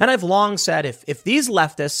anymore. And I've long said if these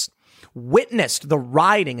leftists witnessed the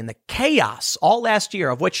rioting and the chaos all last year,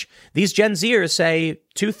 of which these Gen Zers say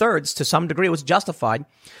 2/3 to some degree was justified,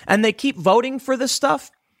 and they keep voting for this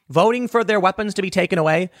stuff, voting for their weapons to be taken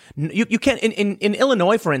away. You can't, in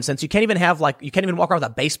Illinois, for instance, you can't even walk around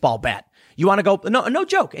with a baseball bat. You want to go, no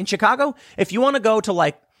joke. In Chicago, if you want to go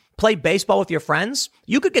to play baseball with your friends,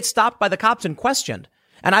 you could get stopped by the cops and questioned.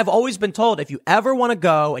 And I've always been told, if you ever want to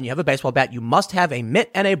go and you have a baseball bat, you must have a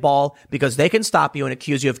mitt and a ball because they can stop you and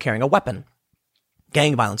accuse you of carrying a weapon.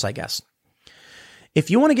 Gang violence, I guess.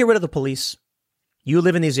 If you want to get rid of the police, you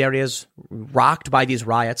live in these areas rocked by these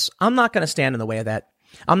riots. I'm not going to stand in the way of that.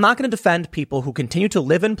 I'm not going to defend people who continue to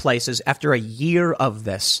live in places after a year of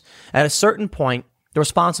this. At a certain point, the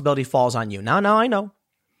responsibility falls on you. Now, I know.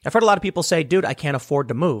 I've heard a lot of people say, dude, I can't afford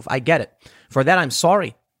to move. I get it. For that, I'm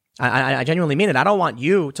sorry. I genuinely mean it. I don't want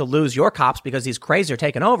you to lose your cops because these crazies are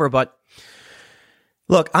taking over. But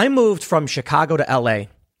look, I moved from Chicago to LA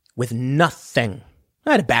with nothing.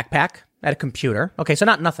 I had a backpack. I had a computer. Okay, so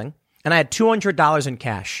not nothing. And I had $200 in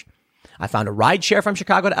cash. I found a ride share from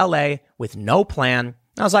Chicago to LA with no plan.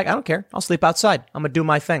 I was like, I don't care. I'll sleep outside. I'm going to do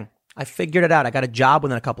my thing. I figured it out. I got a job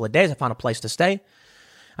within a couple of days. I found a place to stay.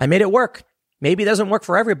 I made it work. Maybe it doesn't work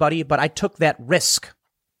for everybody, but I took that risk.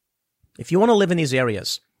 If you want to live in these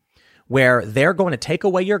areas where they're going to take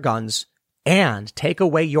away your guns and take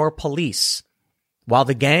away your police while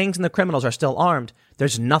the gangs and the criminals are still armed,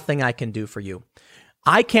 there's nothing I can do for you.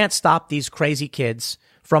 I can't stop these crazy kids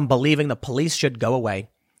from believing the police should go away.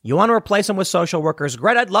 You want to replace them with social workers?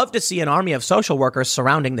 Great. I'd love to see an army of social workers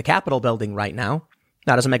surrounding the Capitol building right now.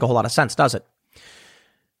 That doesn't make a whole lot of sense, does it?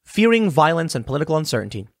 Fearing violence and political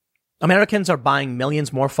uncertainty, Americans are buying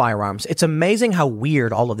millions more firearms. It's amazing how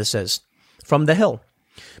weird all of this is. From The Hill.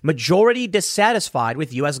 Majority dissatisfied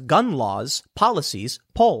with U.S. gun laws, policies,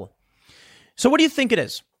 poll. So what do you think it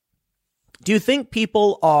is? Do you think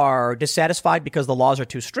people are dissatisfied because the laws are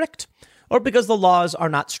too strict or because the laws are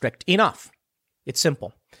not strict enough? It's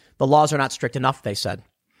simple. The laws are not strict enough, they said.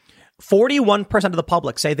 41% of the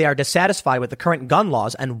public say they are dissatisfied with the current gun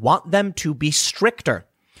laws and want them to be stricter,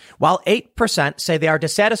 while 8% say they are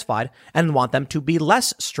dissatisfied and want them to be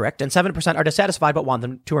less strict, and 7% are dissatisfied but want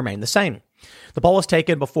them to remain the same. The poll was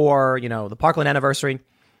taken before, the Parkland anniversary.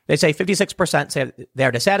 They say 56% say they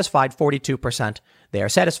are dissatisfied, 42% they are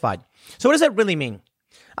satisfied. So what does that really mean?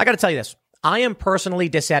 I got to tell you this. I am personally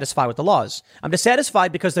dissatisfied with the laws. I'm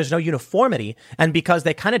dissatisfied because there's no uniformity and because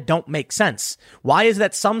they kind of don't make sense. Why is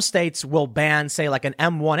that some states will ban, say, like an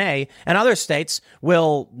M1A and other states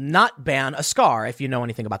will not ban a SCAR, if you know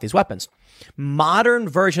anything about these weapons? Modern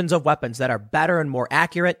versions of weapons that are better and more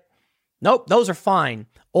accurate, nope, those are fine.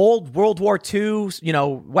 Old World War II,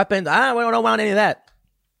 weapons, I don't want any of that.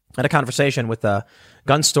 I had a conversation with a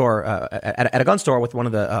gun store, at a gun store with one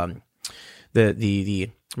of the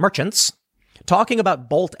merchants, talking about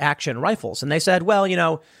bolt action rifles. And they said, well,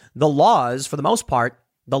 the laws, for the most part,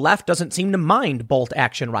 the left doesn't seem to mind bolt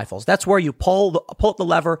action rifles. That's where you pull the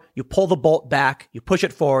lever, you pull the bolt back, you push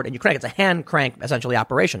it forward, and you crank. It's a hand crank, essentially,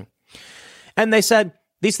 operation. And they said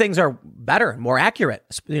these things are better, more accurate.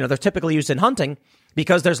 They're typically used in hunting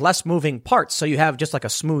because there's less moving parts. So you have just like a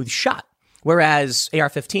smooth shot. Whereas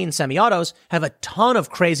AR-15 semi-autos have a ton of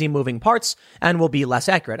crazy moving parts and will be less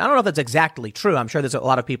accurate. I don't know if that's exactly true. I'm sure there's a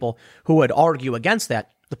lot of people who would argue against that.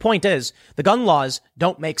 The point is, the gun laws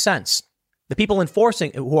don't make sense. The people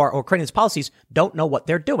enforcing or creating these policies don't know what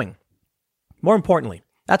they're doing. More importantly,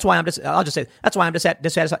 That's why I'll just say, that's why I'm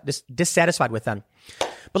dissatisfied with them.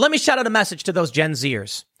 But let me shout out a message to those Gen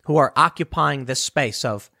Zers who are occupying this space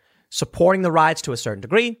of supporting the riots to a certain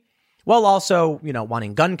degree, while also,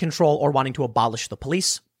 wanting gun control or wanting to abolish the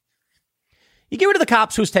police. You get rid of the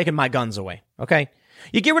cops, who's taking my guns away, okay?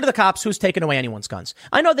 You get rid of the cops, who's taking away anyone's guns.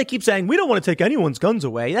 I know they keep saying, we don't want to take anyone's guns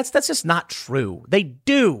away. That's just not true. They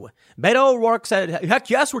do. Beto O'Rourke said, heck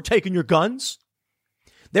yes, we're taking your guns.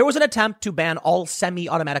 There was an attempt to ban all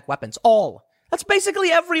semi-automatic weapons. All. That's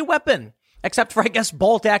basically every weapon, except for, I guess,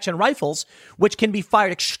 bolt-action rifles, which can be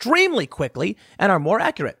fired extremely quickly and are more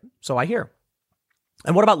accurate. So I hear.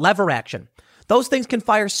 And what about lever action? Those things can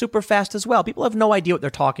fire super fast as well. People have no idea what they're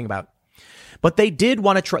talking about. But they did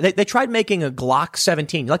want to try. They tried making a Glock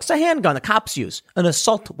 17, like it's a handgun the cops use, an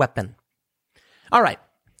assault weapon. All right.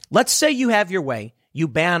 Let's say you have your way. You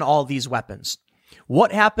ban all these weapons.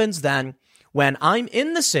 What happens then when I'm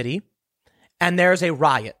in the city and there's a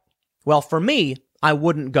riot? Well, for me, I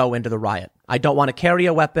wouldn't go into the riot. I don't want to carry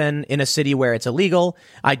a weapon in a city where it's illegal.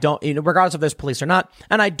 I don't, regardless if there's police or not.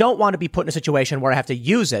 And I don't want to be put in a situation where I have to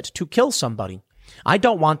use it to kill somebody. I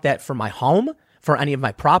don't want that for my home, for any of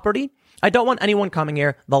my property. I don't want anyone coming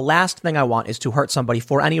here. The last thing I want is to hurt somebody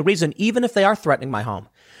for any reason, even if they are threatening my home.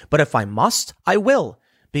 But if I must, I will.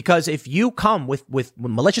 Because if you come with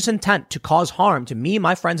malicious intent to cause harm to me,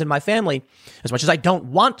 my friends, and my family, as much as I don't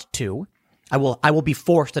want to, I will be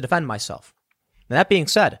forced to defend myself. Now, that being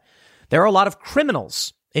said, there are a lot of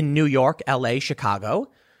criminals in New York, LA,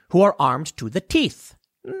 Chicago, who are armed to the teeth.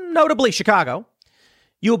 Notably Chicago.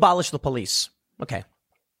 You abolish the police. Okay.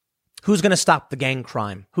 Who's going to stop the gang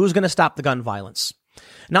crime? Who's going to stop the gun violence?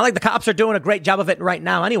 Not like the cops are doing a great job of it right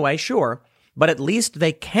now anyway, sure. But at least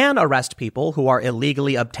they can arrest people who are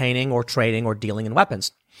illegally obtaining or trading or dealing in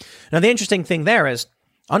weapons. Now, the interesting thing there is,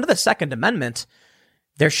 under the Second Amendment,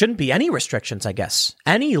 there shouldn't be any restrictions, I guess.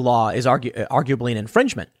 Any law is arguably an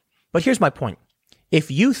infringement. But here's my point. If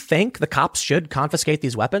you think the cops should confiscate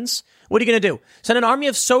these weapons, what are you going to do? Send an army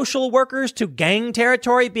of social workers to gang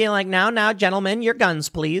territory being like, now, gentlemen, your guns,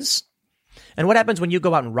 please. And what happens when you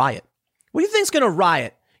go out and riot? What do you think's going to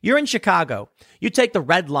riot? You're in Chicago. You take the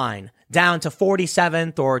red line down to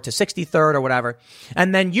 47th or to 63rd or whatever.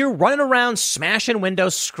 And then you're running around smashing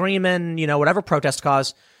windows, screaming, whatever protest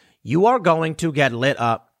cause. You are going to get lit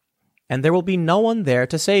up and there will be no one there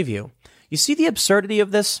to save you. You see the absurdity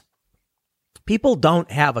of this? People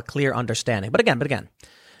don't have a clear understanding. But again,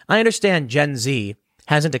 I understand Gen Z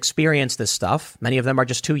hasn't experienced this stuff. Many of them are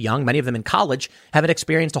just too young. Many of them in college haven't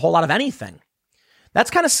experienced a whole lot of anything.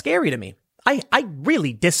 That's kind of scary to me. I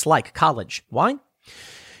really dislike college. Why?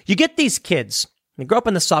 You get these kids, they grow up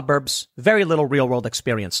in the suburbs, very little real world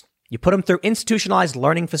experience. You put them through institutionalized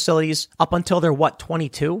learning facilities up until they're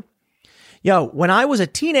 22? When I was a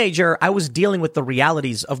teenager, I was dealing with the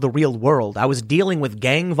realities of the real world. I was dealing with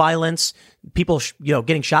gang violence, people,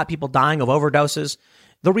 getting shot, people dying of overdoses,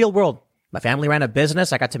 the real world. My family ran a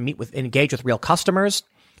business. I got to engage with real customers,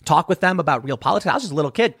 talk with them about real politics. I was just a little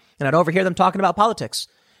kid and I'd overhear them talking about politics.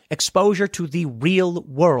 Exposure to the real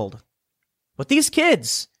world. But these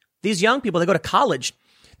kids, these young people, they go to college,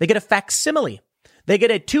 they get a facsimile. They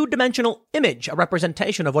get a two-dimensional image, a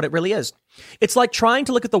representation of what it really is. It's like trying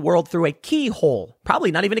to look at the world through a keyhole,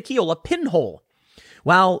 probably not even a keyhole, a pinhole.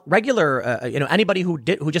 While regular, anybody who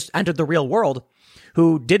just entered the real world,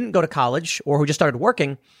 who didn't go to college or who just started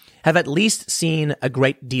working, have at least seen a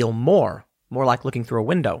great deal more like looking through a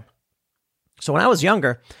window. So when I was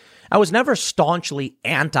younger, I was never staunchly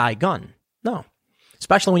anti-gun. No,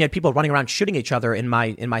 especially when you had people running around shooting each other in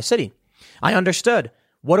my city. I understood.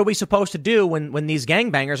 What are we supposed to do when these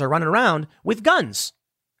gangbangers are running around with guns?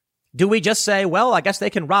 Do we just say, well, I guess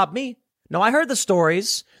they can rob me? No, I heard the story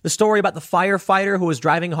about the firefighter who was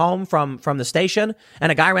driving home from the station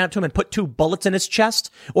and a guy ran up to him and put 2 bullets in his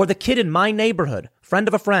chest. Or the kid in my neighborhood, friend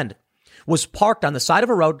of a friend, was parked on the side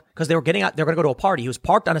of a road because they were getting out. They were going to go to a party. He was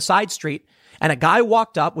parked on a side street and a guy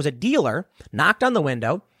walked up, was a dealer, knocked on the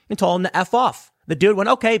window and told him to F off. The dude went,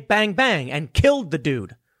 okay, bang, bang, and killed the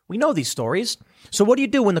dude. We know these stories. So what do you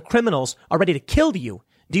do when the criminals are ready to kill you?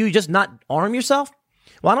 Do you just not arm yourself?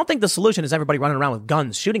 Well, I don't think the solution is everybody running around with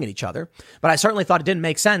guns shooting at each other, but I certainly thought it didn't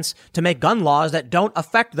make sense to make gun laws that don't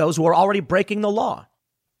affect those who are already breaking the law.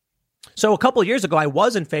 So a couple of years ago, I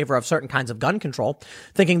was in favor of certain kinds of gun control,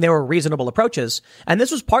 thinking they were reasonable approaches. And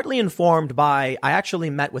this was partly informed by, I actually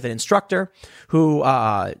met with an instructor who,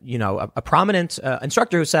 a prominent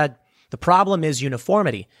instructor who said, the problem is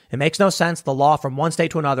uniformity. It makes no sense. The law from one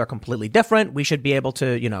state to another are completely different. We should be able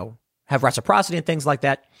to, have reciprocity and things like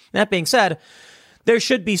that. That being said, there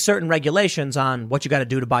should be certain regulations on what you got to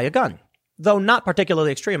do to buy a gun, though not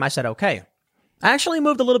particularly extreme. I said, okay. I actually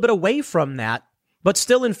moved a little bit away from that, but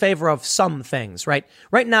still in favor of some things, right?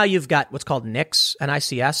 Right now, you've got what's called NICS and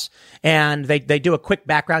ICS, and they do a quick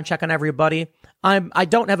background check on everybody. I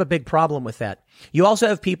don't have a big problem with that. You also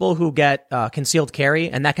have people who get concealed carry,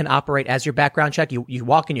 and that can operate as your background check. You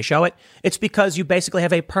walk and you show it. It's because you basically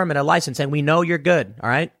have a permit, a license, and we know you're good, all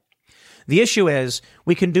right? The issue is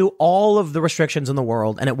we can do all of the restrictions in the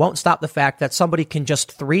world, and it won't stop the fact that somebody can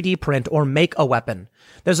just 3D print or make a weapon.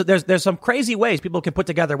 There's some crazy ways people can put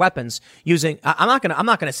together weapons using. I'm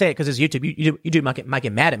not gonna say it because it's YouTube. You might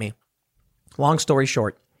get mad at me. Long story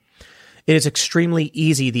short, it is extremely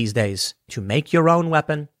easy these days to make your own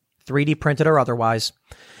weapon, 3D printed or otherwise.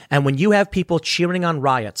 And when you have people cheering on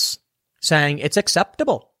riots, saying it's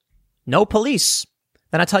acceptable, no police,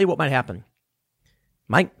 then I tell you what might happen.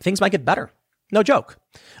 Things might get better. No joke.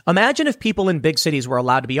 Imagine if people in big cities were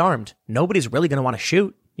allowed to be armed. Nobody's really going to want to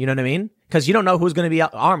shoot. You know what I mean? Because you don't know who's going to be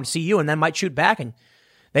armed, see you, and then might shoot back. And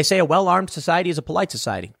they say a well-armed society is a polite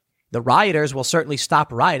society. The rioters will certainly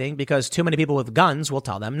stop rioting because too many people with guns will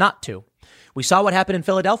tell them not to. We saw what happened in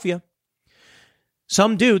Philadelphia.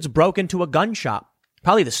 Some dudes broke into a gun shop.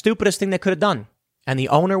 Probably the stupidest thing they could have done. And the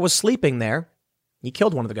owner was sleeping there. He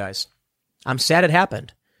killed one of the guys. I'm sad it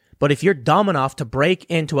happened. But if you're dumb enough to break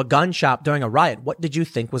into a gun shop during a riot, what did you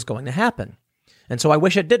think was going to happen? And so I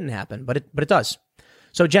wish it didn't happen, but it does.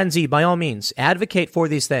 So Gen Z, by all means, advocate for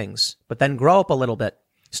these things, but then grow up a little bit.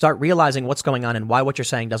 Start realizing what's going on and why what you're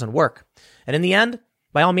saying doesn't work. And in the end,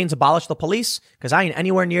 by all means, abolish the police, because I ain't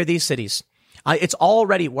anywhere near these cities. It's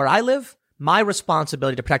already where I live, my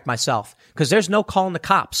responsibility to protect myself, because there's no calling the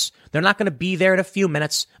cops. They're not going to be there in a few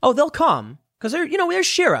minutes. Oh, they'll come, because they're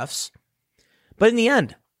sheriffs. But in the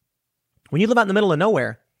end, when you live out in the middle of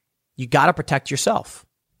nowhere, you got to protect yourself.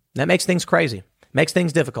 That makes things crazy, makes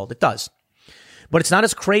things difficult. It does. But it's not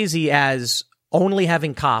as crazy as only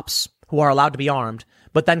having cops who are allowed to be armed,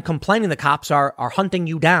 but then complaining the cops are hunting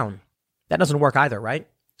you down. That doesn't work either, right?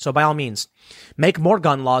 So by all means, make more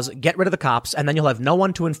gun laws, get rid of the cops, and then you'll have no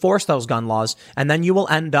one to enforce those gun laws, and then you will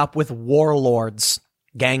end up with warlords,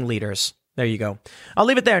 gang leaders. There you go. I'll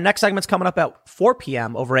leave it there. Next segment's coming up at 4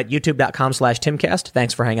 p.m. over at youtube.com/Timcast.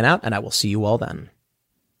 Thanks for hanging out, and I will see you all then.